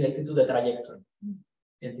related to the trajectory.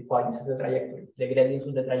 Identify this is the trajectory, the gradients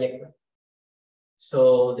of the trajectory.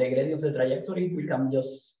 So the gradient of the trajectory, we can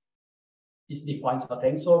just, this defines a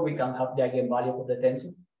tensor. We can have the eigenvalue of the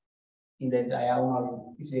tensor in the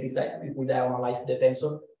diagonal. If we diagonalize the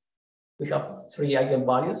tensor, we have 3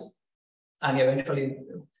 eigenvalues, and eventually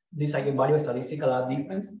these eigenvalues statistically are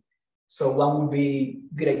different. So one will be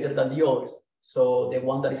greater than the others. So the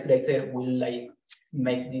one that is greater will like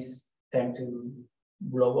make this term to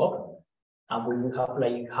blow up, and we will have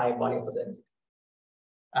like high values of density.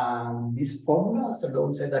 And this formula,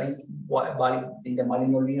 Zeldovich said that is valid in the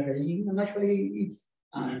nonlinear regime, and actually it's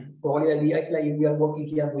probably the idea is like we are working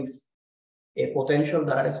here with a potential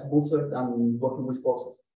that is smoother than working with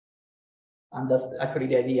forces, and that's actually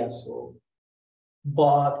the idea. So,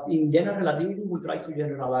 but in general relativity, we try to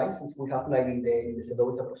generalize, since we have like in the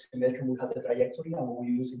Zeldovich approximation, we have the trajectory, and we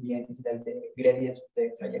use in the end like the gradients of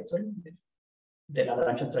the trajectory, the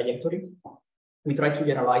Lagrangian trajectory. We try to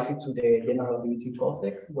generalize it to the general relativity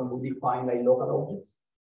context when we define like local objects.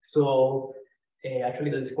 So actually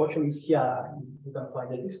the discussion is here. You can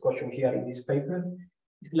find the discussion here in this paper.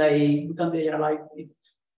 It's like we can generalize it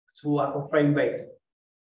to a coframe base.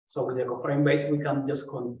 So with the coframe base, we can just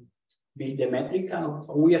build the metric, and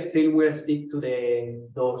we still will stick to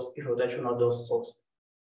those rotational dose source.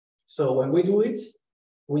 So when we do it,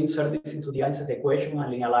 we insert this into the Einstein's equation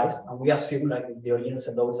and linearize, and we assume like it's the original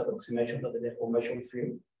Zeldovich approximation of the deformation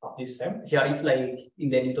field of this term. Here is like in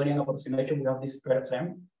the Newtonian approximation, we have this first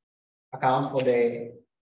term accounts for the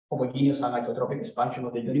homogeneous and isotropic expansion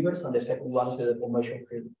of the universe, and the second one is the deformation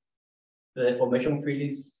field. The deformation field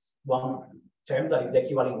is one term that is the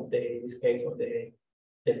equivalent of in this case of the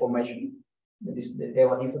deformation, the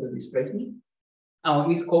derivative of the displacement.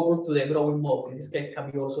 Is coupled to the growing modes. In this case,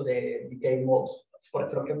 can be also the decay modes. For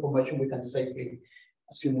structural information, we can safely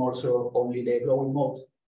assume also only the growing modes.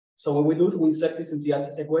 So what we do is we insert it into the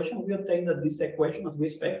axis equation. We obtain that this equation, as we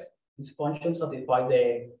expect, this function satisfies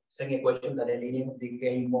the same equation that the linear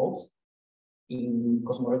decay modes in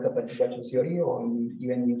cosmological perturbation theory or in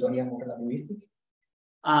even Newtonian or relativistic.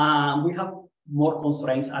 We have more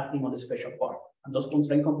constraints acting on the special part. And those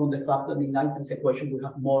constraints come from the fact that in Einstein's equation, we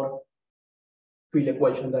have more field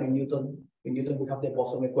equations than in Newton. In Newton, we have the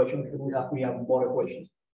boson equation. Here we have more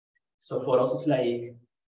equations. So for us, it's like,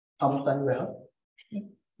 how much time do we have?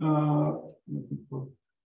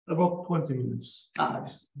 About 20 minutes. Yeah,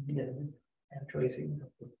 actually,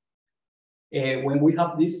 when we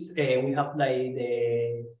have this, we have like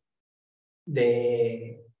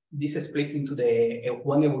this splits into the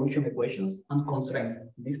one evolution equations and constraints.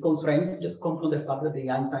 These constraints just come from the fact that in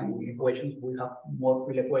Einstein equations we have more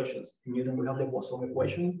field equations. In Newton we have the boson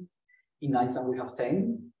equation. In Einstein we have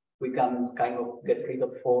 10. We can kind of get rid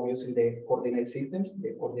of 4 using the coordinate systems,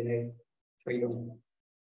 the coordinate freedom.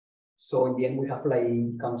 So in the end we have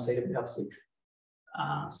like, can say that we have 6.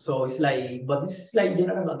 So it's like, but this is like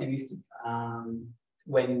general relativistic.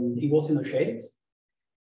 When it was negotiated,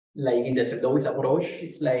 like in the Zeldovich approach,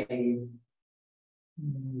 it's like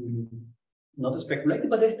not speculative,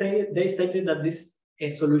 but they stated that this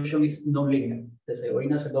solution is non-linear. The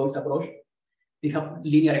Zeldovich approach, they have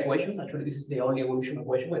linear equations. Actually, this is the only evolution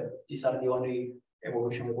equation. Well, these are the only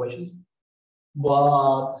evolution equations.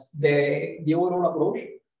 But the overall approach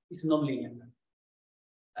is non-linear.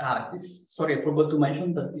 Sorry, I forgot to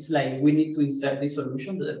mention that it's like we need to insert this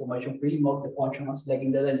solution, the deformation field, more the functions like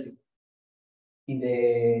in the density. In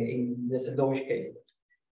the Zeldovich case.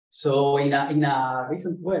 So in a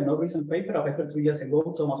recent, well, not recent paper, a paper 2 years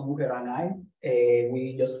ago, Thomas Bucher and I,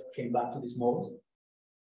 we just came back to this model.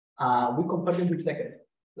 We compared them with Szekeres.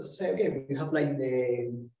 So say, okay, we have like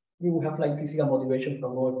we have like physical motivation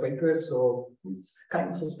from our papers, so it's kind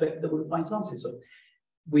of suspect that we'll find something. So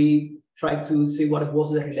we tried to see what was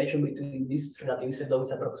the relation between this relativistic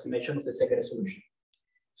Zeldovich approximation of the Szekeres solution.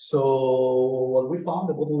 So what we found,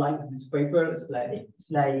 the bottom line of this paper is like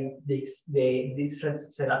this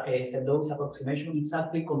Zeldovich approximation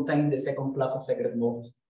exactly contains the second class of Szekeres modes.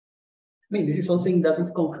 I mean, this is something that is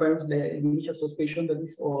confirms the initial suspicion that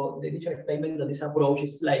this, or the initial statement that this approach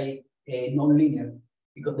is like non-linear,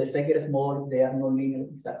 because the Szekeres modes, they are non-linear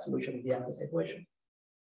exact solution of the axis equation.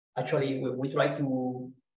 Actually, we try to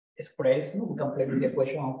express, we can play with the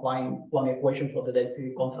equation and find one equation for the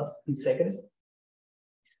density contrast in Szekeres.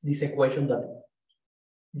 This equation that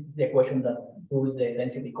rules the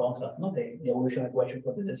density contrast, the evolution equation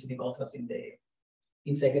for the density contrast in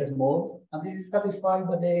Szekeres mode, and this is satisfied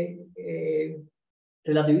by the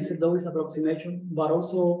relativistic Zeldovich approximation, but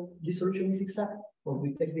also this solution is exact. Or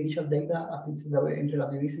we take the initial data as in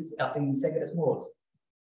relativistic as in Szekeres mode.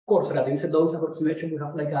 Of course, relativistic Zeldovich approximation we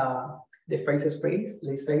have like the phase space,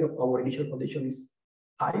 let's say, of our initial condition is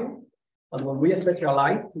higher, but when we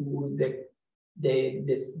specialize to the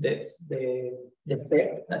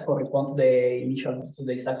pair that correspond to the initial, to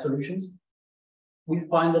the exact solutions, we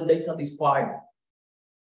find that they satisfy,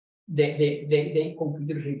 they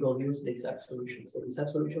completely reproduce the exact solution. So the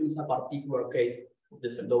exact solution is a particular case of the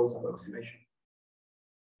Zeldovich approximation.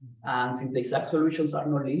 And since the exact solutions are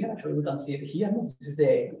not linear, actually we can see it here. This is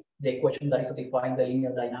the equation that is satisfying the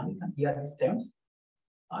linear dynamic, and here these terms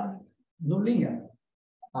are non linear.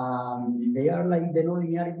 They are like the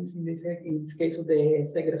non-linearities in this case of the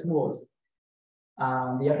Szekeres modes.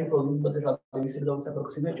 They are reproduced by the relativistic Zeldovich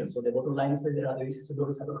approximation. So the bottom line is that the relativistic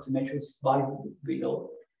Zeldovich approximation is valid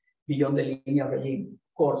beyond the linear regime.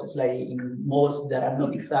 Of course, it's like in modes that are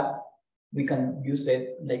not exact, we can use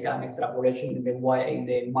it like an extrapolation in the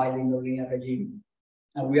mildly nonlinear regime.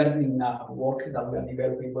 And we are in work that we are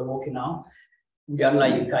developing, we're working now. We are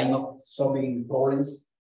like kind of solving problems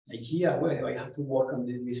like here, where I have to work on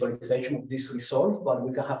the visualization of this result, but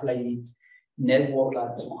we can have like network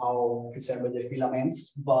that somehow preserve the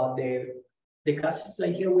filaments. But the catch is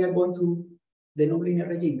like here we are going to the nonlinear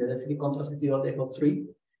regime, the density contrast with the order of 3,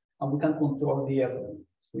 and we can control the error.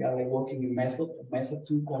 So we are like working in method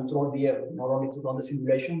to control the error, not only to run the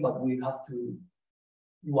simulation, but we have to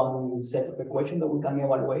one set of equations that we can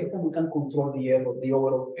evaluate, and we can control the error, the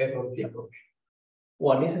overall error of the approach.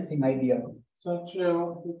 Or at least it's an idea. So actually,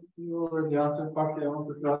 you already answered partly. I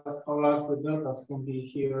wanted to ask how large the deltas can be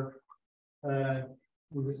here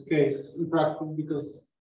in this case in practice, because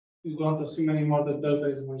you don't assume anymore that delta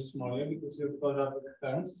is very small, because you have quadratic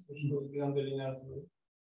terms, which goes beyond the linear.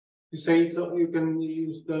 You say so you can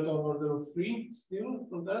use delta of order of 3 still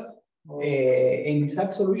for that? In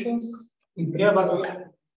exact solutions, Yeah,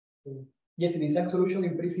 but yes, in exact solution,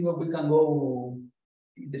 in principle, we can go,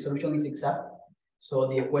 the solution is exact. So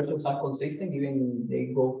the equations are consistent, even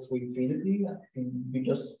they go to infinity. We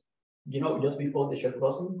just, just before the shell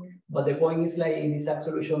crossing. But the point is like in exact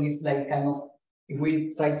solution is like kind of, if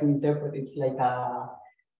we try to interpret, it's like as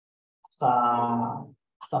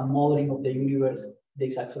a modeling of the universe, the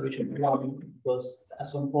exact solution. Because at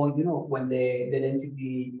some point, when the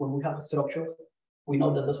density, when we have structures, we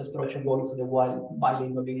know that those structures go into the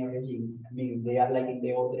bilinear linear regime. I mean, they are like in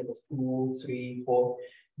the order of 2, 3, 4.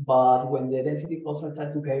 But when the density clusters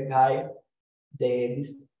start to get higher,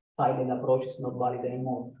 this silent approach is not valid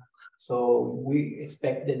anymore. So we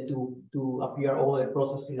expect them to appear all the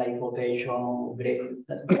processes like rotation, gradients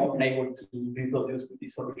that we are unable to reproduce with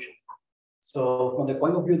this solution. So from the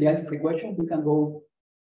point of view of the Einstein equation, we can go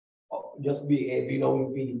just be below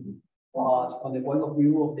infinity. But from the point of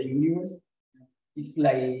view of the universe, it's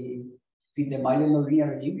like in the bilinear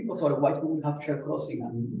linear regime, because otherwise we will have shell crossing,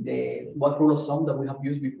 and the what rule of thumb that we have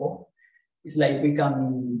used before is like we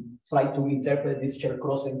can try to interpret this shell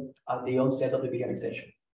crossing at the onset of the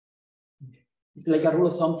linearization. It's like a rule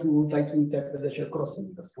of thumb to try to interpret the shell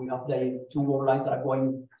crossing, because we have like two more lines that are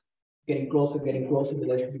getting closer, the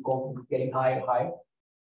electric confidence is getting higher, higher.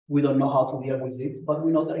 We don't know how to deal with it, but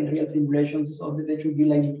we know that in real simulations, there should be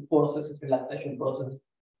like processes, relaxation processes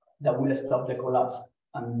that will stop the collapse,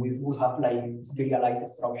 and we will have like visualized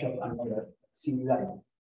structure and other similarity.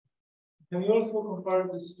 Can you also compare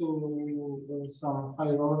this to some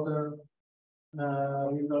higher order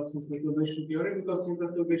results in perturbation theory? Because in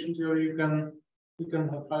perturbation theory, you can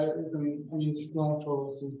have higher. I mean, it's known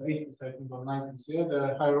for since the 80s, I think, or 90s. Yeah,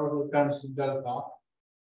 the higher order terms in delta.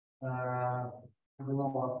 I don't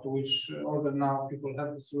know up to which order now people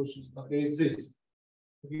have the solutions, but they exist.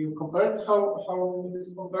 Have you compared how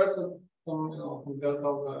this compares from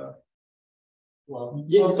delta? Well,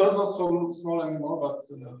 yes, not so small anymore,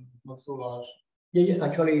 but not so large. Yeah, yes,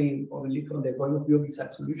 actually, only from the point of view of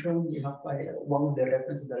exact solution, we have one of the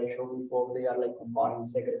references that I showed before. They are like combining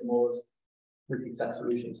Szekeres models with exact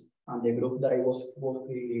solutions. And the group that I was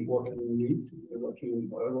working with,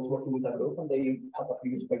 I was working with a group, and they have a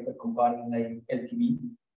previous paper combining like LTV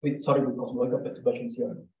with cosmological perturbation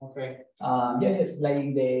theory. Okay. Yeah, yes, like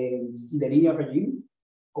in the linear regime,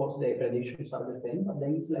 of course, the predictions are the same, but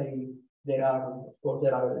then it's like there are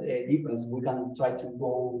differences. We can try to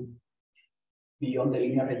go beyond the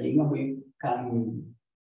linear regime, and we can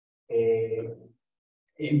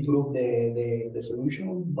improve the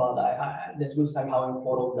solution. But this was like how I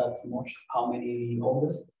follow that much, how many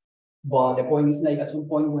orders. But the point is like at some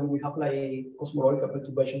point when we have like cosmological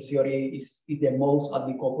perturbation theory is the most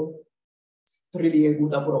uncoupled. It's really a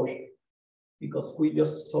good approach, because we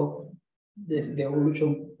just solve the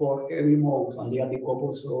evolution for every mode and they are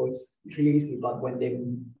decoupled, so it's really easy. But when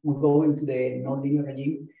we go into the non-linear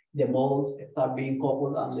regime, the modes start being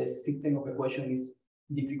coupled and the system of equation is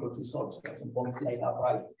difficult to solve. So at some point it's like a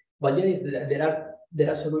price. But yeah, there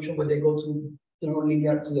are solutions when they go to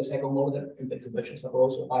non-linear to the second order, and perturbations are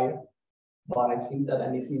also higher. But I think that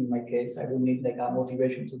at least in my case, I will need like a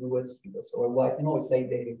motivation to do it, because otherwise, it's like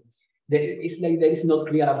it's like there is not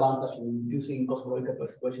clear advantage in using cosmological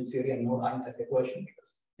perturbation theory and not Einstein's equation,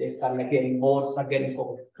 because they start like getting more, start getting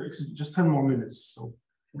covered. Just 10 more minutes, so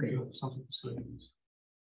okay. You have something to say.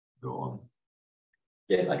 Go on.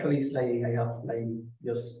 Yes, actually, it's like I have like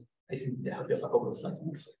I think I have just a couple of slides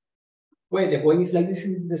more. Well, the point is like this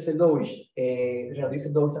is the Zeldovich,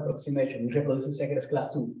 reduced dose approximation. It reproduces Szekeres class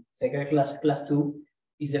 2. Szekeres class 2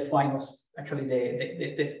 is the final, actually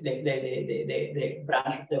the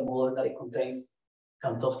branch of the model that it contains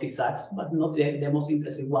Kantowski sacks, but not the most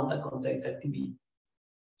interesting one that contains LTV.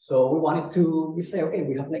 So we say, okay,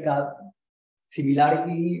 we have like a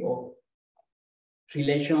similarity or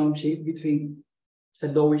relationship between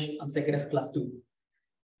Zeldovich and Szekeres class 2.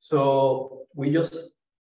 So we just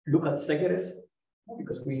look at Szekeres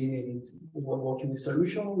because we were working with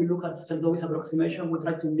solution. We look at Zeldovich approximation. We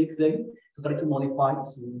try to mix them to try to modify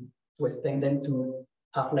to extend them to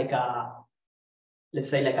have like let's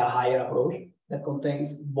say like a higher approach that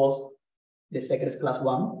contains both the Szekeres class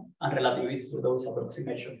 1 and relativistic Zeldovich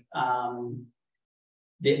approximation.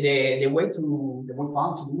 The way we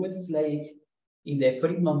found to do it is like in the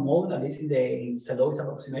Friedman mode, at least in the Zeldovich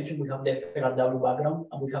approximation, we have the W background,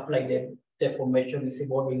 and we have like the deformation is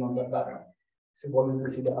evolving on that background. It's evolving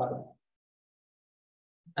within the background.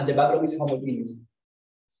 And the background is homogeneous.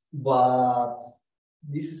 But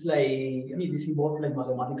this is like, this involves like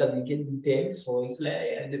mathematical details. So it's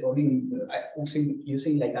like only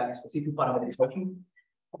using like a specific parameterization.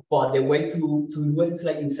 But the way to do it is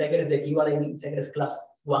like in Szekeres, the equivalent in Szekeres class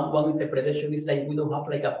one interpretation is like we don't have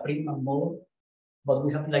like a Friedman model, but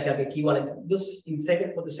we have like an equivalent. Just in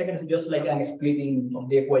Szekeres, for the Szekeres, just like a splitting of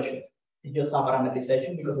the equations. It's just a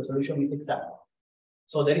parameterization because the solution is exact.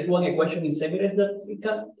 So there is one equation in Szekeres that it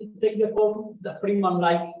can take the form, the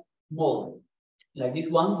Friedman-like model, like this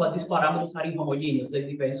one, but these parameters are inhomogeneous. They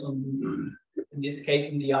depend on, in this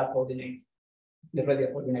case, on the R coordinates, the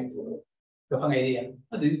radial coordinates. You have an idea.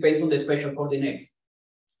 This is based on the spatial coordinates.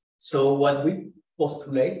 So what we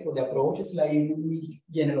postulate for the approach is like we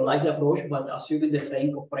generalize the approach, but assuming the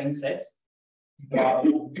same constraint sets.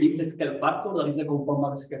 This scale factor, that is the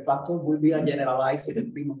conformal scale factor, will be a generalized to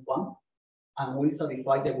the Friedman one, and will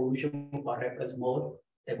satisfy the evolution of a reference model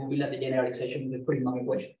that will be like the generalization of the Friedman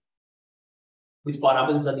equation with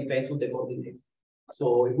parameters that depends on the coordinates.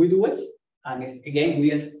 So if we do it, and it's, again,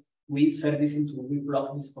 we insert this into, we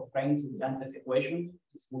plug these constraints with the Einstein's equation.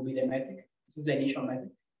 This will be the metric. This is the initial metric.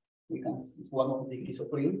 We can, it's one of the degrees of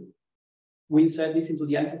freedom. We insert this into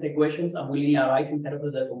the Einstein's equations and we linearize in terms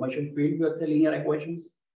of the information field with the linear equations,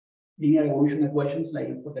 linear evolution equations,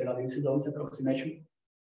 like for the Relativistic approximation.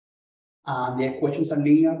 And the equations are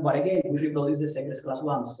linear, but again, we reproduce the Szekeres class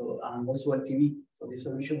one, so and also LTV. So the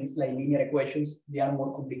solution is like linear equations. They are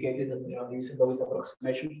more complicated than the Relativistic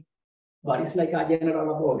approximation, but it's like a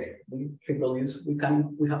general approach. We reproduce. We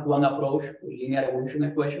have one approach with linear evolution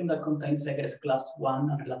equation that contains Szekeres class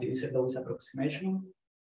one and Relativistic approximation,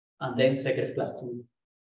 and then Szekeres class two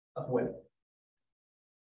as well.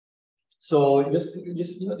 So just you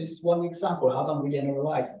know, this is one example. How can we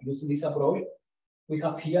generalize using this approach? We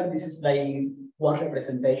have here, this is like one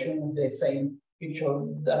representation of the same picture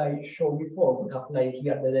that I showed before. We have like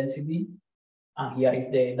here the density, and here is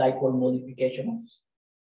the dipole modification of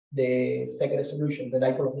the Szekeres solution, the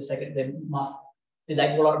dipole of the Szekeres, the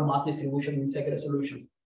dipolar mass distribution in Szekeres solution.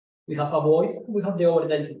 We have a voice, we have the over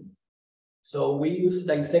density. So we use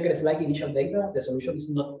the Szekeres like initial data. The solution is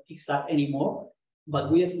not exact anymore, but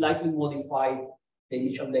we slightly modify the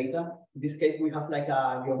initial data. In this case, we have like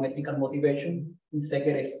a geometrical motivation. In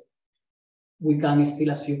Szekeres, we can still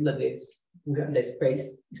assume that the space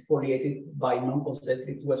is foliated by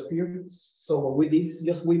non-concentric two spheres. So with this,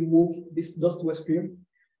 just we move those two spheres,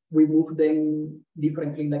 we move them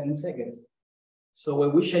differently like in Szekeres. So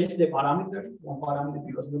when we change the parameter, one parameter,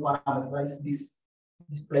 because we parameterize this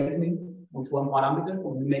displacement with one parameter,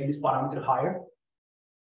 when we make this parameter higher,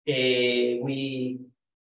 we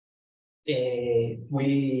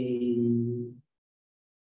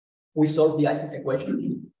solve the Einstein's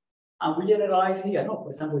equation and we generalize here. No, for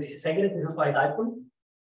example, if Szekeres, we have a dipole,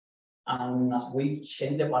 and as we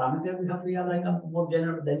change the parameter, we have here like a more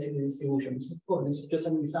general density distribution. Of course, this is just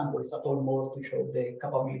an example. It's at all more to show the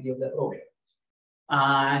capability of the approach.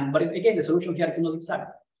 But again, the solution here is not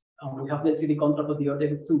exact. We have density contrast of the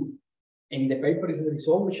order of 2. In the paper is the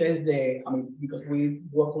result, we change because we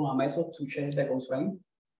work on a method to change the constraint.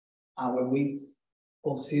 And when we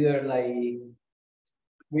consider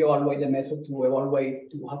we evaluate the method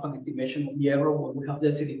to have an estimation of the error, when we have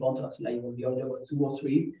density contrast like on the order of 2 or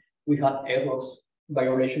 3, we had errors,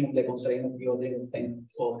 violation of the constraint of the order of 10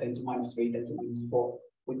 or 10 to minus 3, 10 to minus 4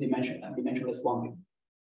 with dimensionless quantity.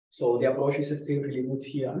 So the approach is still really good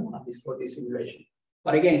here, at least for this simulation.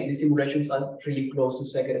 But again, these simulations are really close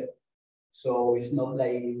to Szekeres. So it's not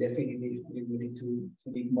like definitive. We need to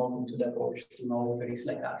dig more into the approach to know if there is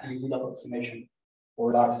like a really good approximation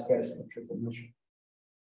for large scale structure formation.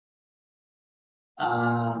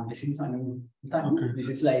 This is okay. This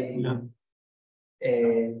is like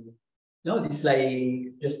this is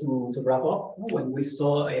like just to wrap up. When we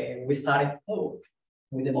saw we started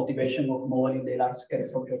with the motivation of modeling the large scale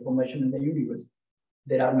structure formation in the universe.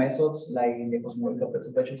 There are methods like in the cosmological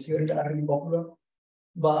perturbation theory that are really popular,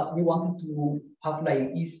 but we wanted to have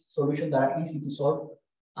like solutions that are easy to solve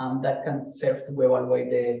and that can serve to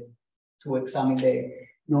evaluate to examine the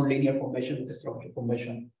nonlinear formation of the structure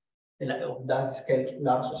formation of large scale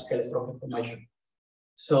structure formation.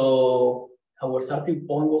 So our starting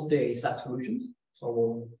point was the exact solutions.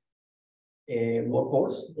 So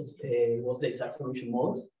workhorse was the exact solution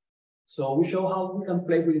models. So we show how we can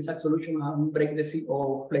play with the exact solution and break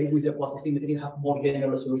or play with the quasi-symmetry, have more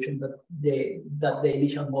general solution that the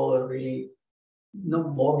initial model really, not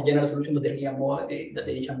more general solution, but the initial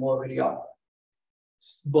model really are.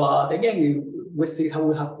 But again, we see how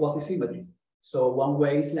we have quasi-symmetries. So one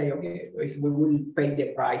way is like, okay, we will pay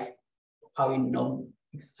the price of having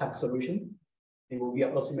non-exact solution. It will be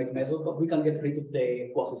approximate method, but we can get rid of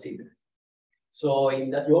the quasi-symmetries. So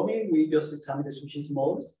in that journey, we just examine the switching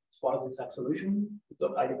models as part of the exact solution. We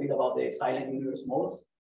talk a little bit about the silent universe models.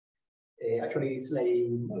 Actually, it's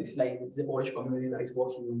the Polish community that is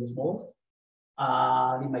working on this model.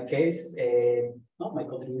 In my case, my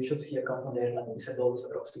contributions here come from the Zeldovich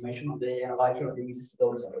approximation of the Lemaître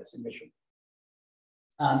Zeldovich approximation.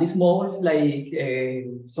 And these models,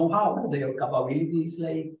 somehow their capabilities,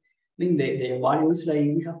 the values,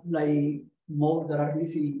 we have models that are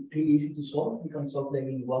really easy to solve. We can solve them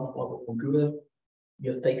in one for a computer.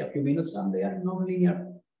 Just take a few minutes, and they are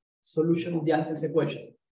nonlinear solution of the Einstein's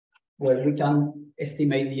equation, where we can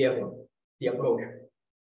estimate the error, the approach.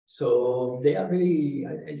 So they are really,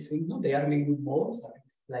 I think, they are really good models.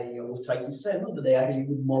 I will try to say, that they are really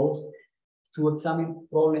good models to examine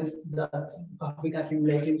problems that have been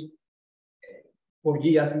accumulated for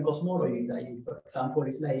years in cosmology. For example,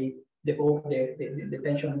 it's the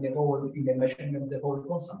tension in the hole, in the measurement of the whole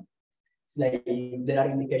constant. It's there are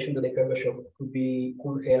indications that the curvature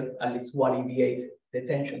could help at least to alleviate the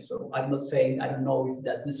tension. So I'm not saying, I don't know if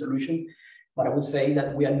that's the solution, but I would say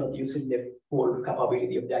that we are not using the full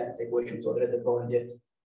capability of the Einstein's equation to address the problem yet.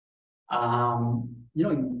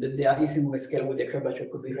 The azimuth scale with the curvature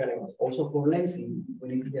could be relevant. Also for lensing, we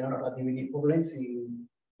need general relativity for lensing.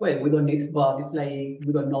 Well, we don't need, but it's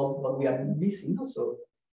we don't know what we are missing. So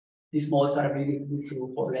these models are really good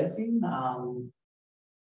for lensing.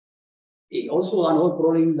 Also, another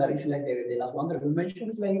problem that is the last one that we mentioned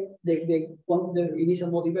is the initial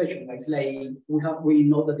motivation. It's we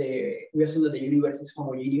know that we assume that the universe is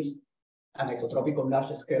homogeneous and isotropic on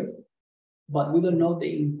large scales, but we don't know the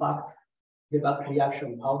impact, the back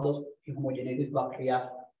reaction, how does homogeneity back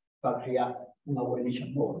react in our initial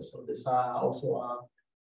models. So there's also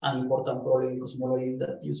an important problem in cosmology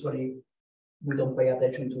that usually we don't pay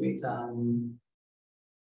attention to it.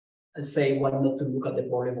 I say why not to look at the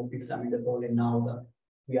problem of examining the problem now that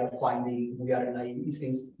we are finding, it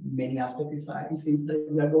seems many aspects, it seems that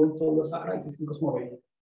we are going towards a crisis in cosmology.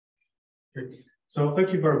 Okay. So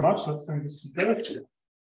thank you very much. Let's thank the speaker.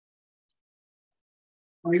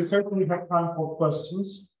 We certainly have time for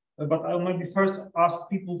questions, but I'll maybe first ask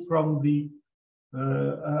people from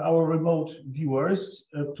our remote viewers,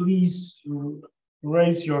 please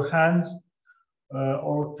raise your hand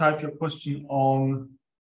or type your question on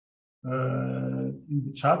in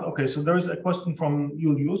the chat. Okay, so there is a question from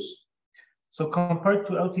Julius. So compared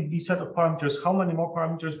to LTB set of parameters, how many more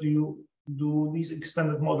parameters do these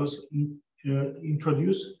extended models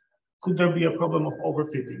introduce? Could there be a problem of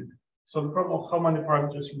overfitting? So the problem of how many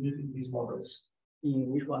parameters you need in these models. In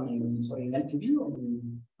which one? In LTB or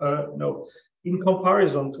in... No, in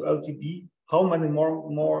comparison to LTB, how many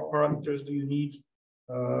more parameters do you need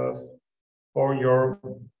for your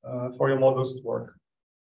models to work?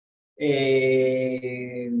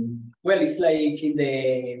 Well, it's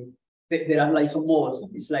there are some models.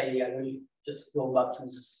 It's I will just go back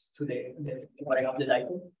to the where I have the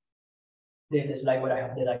dipole. The slide where I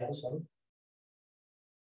have the dipole, sorry.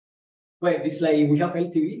 Well, it's we have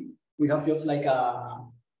LTV. We have just a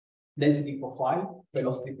density profile,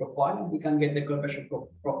 velocity profile. We can get the curvature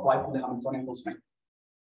profile from the Hamiltonian constraint.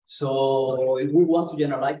 So if we want to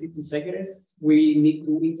generalize it to Szekeres, we need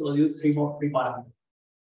to introduce three parameters.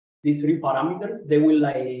 These three parameters, they will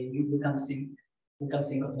we can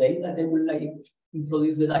think of them that they will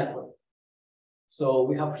introduce the dipole. So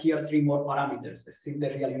we have here three more parameters. Since the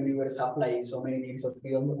real universe have so many degrees of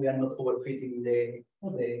freedom, we are not overfitting the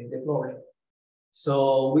problem.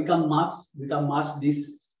 So we can match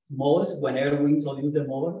these modes whenever we introduce the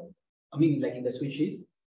mode. I mean, in the switches.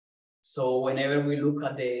 So whenever we look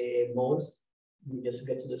at the modes, we just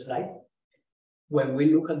get to the slide. When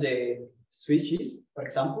we look at the switches, for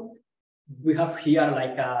example, we have here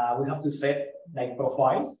we have to set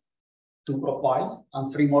profiles, 2 profiles,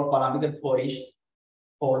 and 3 more parameters for each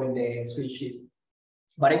pole in the switches.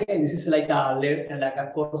 But again, this is like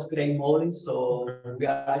a coarse-grained modeling, so we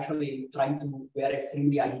are actually we are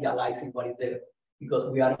extremely idealizing what is there, because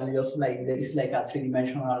we are just there is a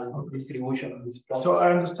 3-dimensional distribution of this problem. So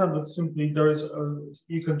I understand that simply there is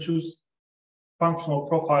you can choose functional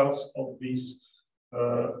profiles of these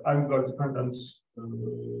angular dependent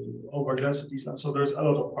over densities, and so there's a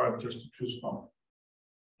lot of parameters to choose from.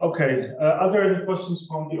 Okay, are there any questions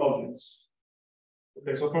from the audience?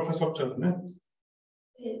 Okay, so Professor Czerny.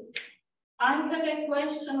 I have a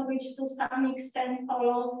question which to some extent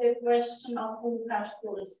follows the question of Łukasz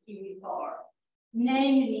Turski before.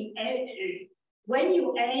 Namely, when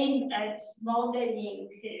you aim at modeling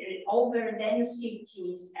over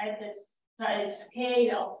densities at the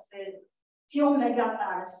scale of few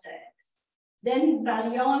megaparsecs, then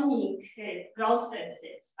baryonic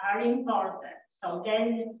processes are important. So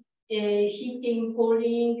then heating,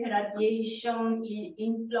 cooling, radiation,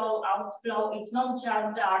 inflow, outflow. It's not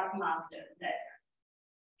just dark matter there.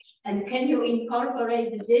 And can you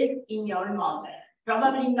incorporate this in your model?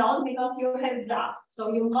 Probably not, because you have dust.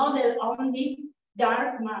 So you model only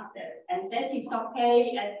dark matter, and that is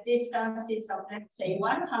okay at distances of, let's say,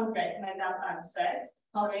 100 megaparsecs.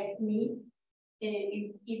 Correct me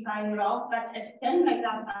if I'm wrong, but at 10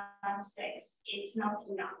 megaparsecs, it's not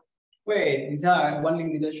enough. Wait, these are one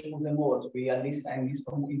limitation of the model. We at least in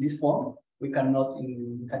this form, we cannot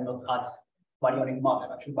add baryonic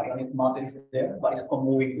matter. Actually, baryonic matter is there, but it's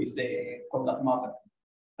commoving with the contact matter.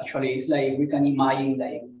 Actually, it's like we can imagine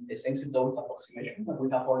like the sensitive dose approximation, but we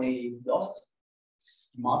have only dust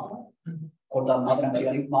matter, contact matter, and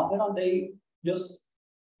baryonic matter, and they just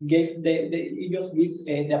gave the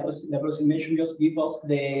approximation just give us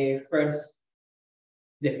the first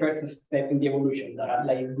step in the evolution that are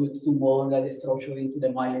like good to model the structure into the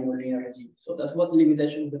linear regime. So that's what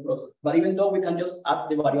limitation of the process. But even though we can just add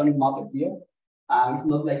the baryonic matter here, it's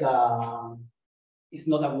not like it's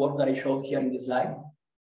not a work that I showed here in the slide.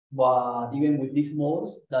 But even with these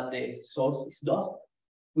models that the source is dust,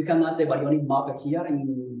 we can add the baryonic matter here.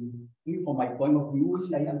 And from my point of view, it's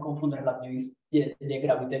like I come from the relativist, the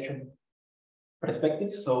gravitation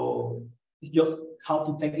perspective. So it's just how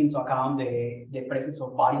to take into account the presence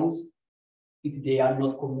of baryons if they are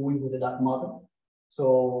not commoving with the dark matter.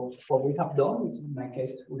 So what we have done is, in my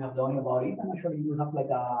case, we have done about it, and actually we have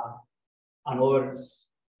like another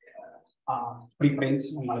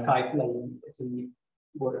preprints on archive, like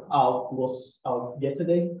was out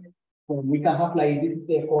yesterday. When we can have like this is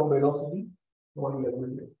the core velocity. Well,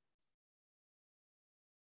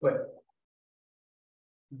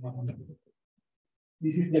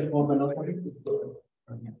 this is the core velocity.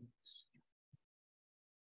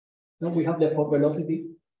 Now we have the core velocity.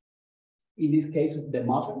 In this case, of the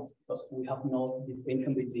matter, because we have no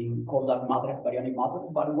distinction between cold dark matter and baryonic matter.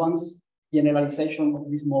 But once generalization of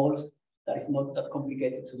these models that is not that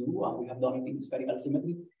complicated to do, and we have done it in spherical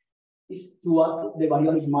symmetry, is to add the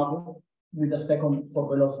baryonic matter with a second core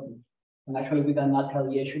velocity. And actually we can add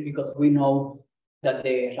radiation because we know that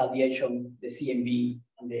the radiation, the CMB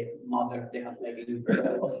and the matter, they have like a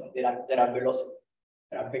velocity. There are velocities,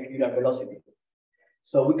 there are peculiar velocities.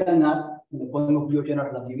 So we can add, from the point of view of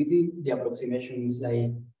general relativity, the approximation is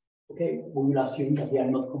like, okay, we will assume that they are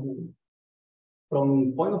not common.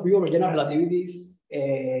 From point of view of general relativity,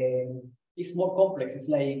 it's more complex. It's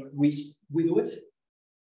like we do it.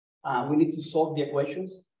 We need to solve the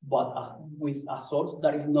equations, but with a source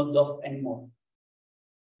that is not dust anymore.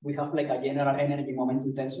 We have like a general energy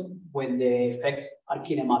momentum tensor when the effects are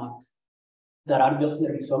kinematics that are just the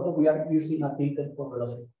result of we are using a tilted for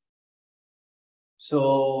velocity.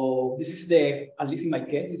 So this is at least in my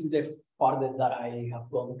case, this is the farthest that I have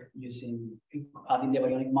gone using adding the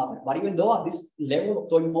baryonic matter. But even though at this level of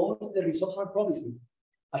toy models, the results are promising.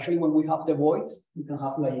 Actually, when we have the voids, we can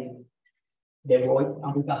have like the void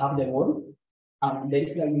and we can have the void. And there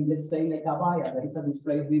is like, let's say like a bias, there is a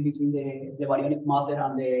displacement between the baryonic matter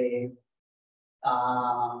and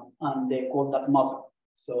the cold dark matter.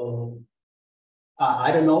 So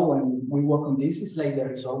I don't know, when we work on this, it's like the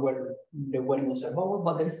result where they were observable,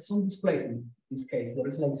 but there is some displacement in this case. There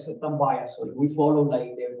is like certain bias. So if we follow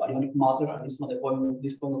like the baryonic matter, and this point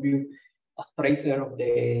of view, a tracer of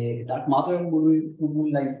the dark matter, we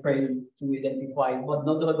will like fail to identify, but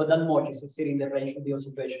not that much. It's still in the range of the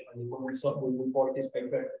observation. And when we report this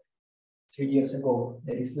paper 3 years ago,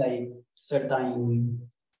 there is like certain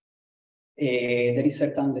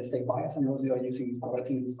let's say bias. I'm not using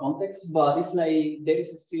everything in this context, but it's like there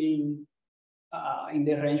is still in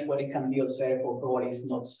the range where it can be observed, or probably it's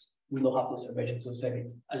not. We don't have the observation to observe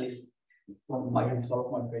it, at least from my result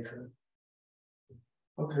of my paper.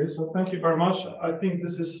 Okay, so thank you very much. I think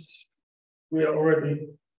we are already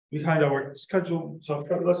behind our schedule. So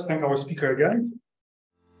let's thank our speaker again.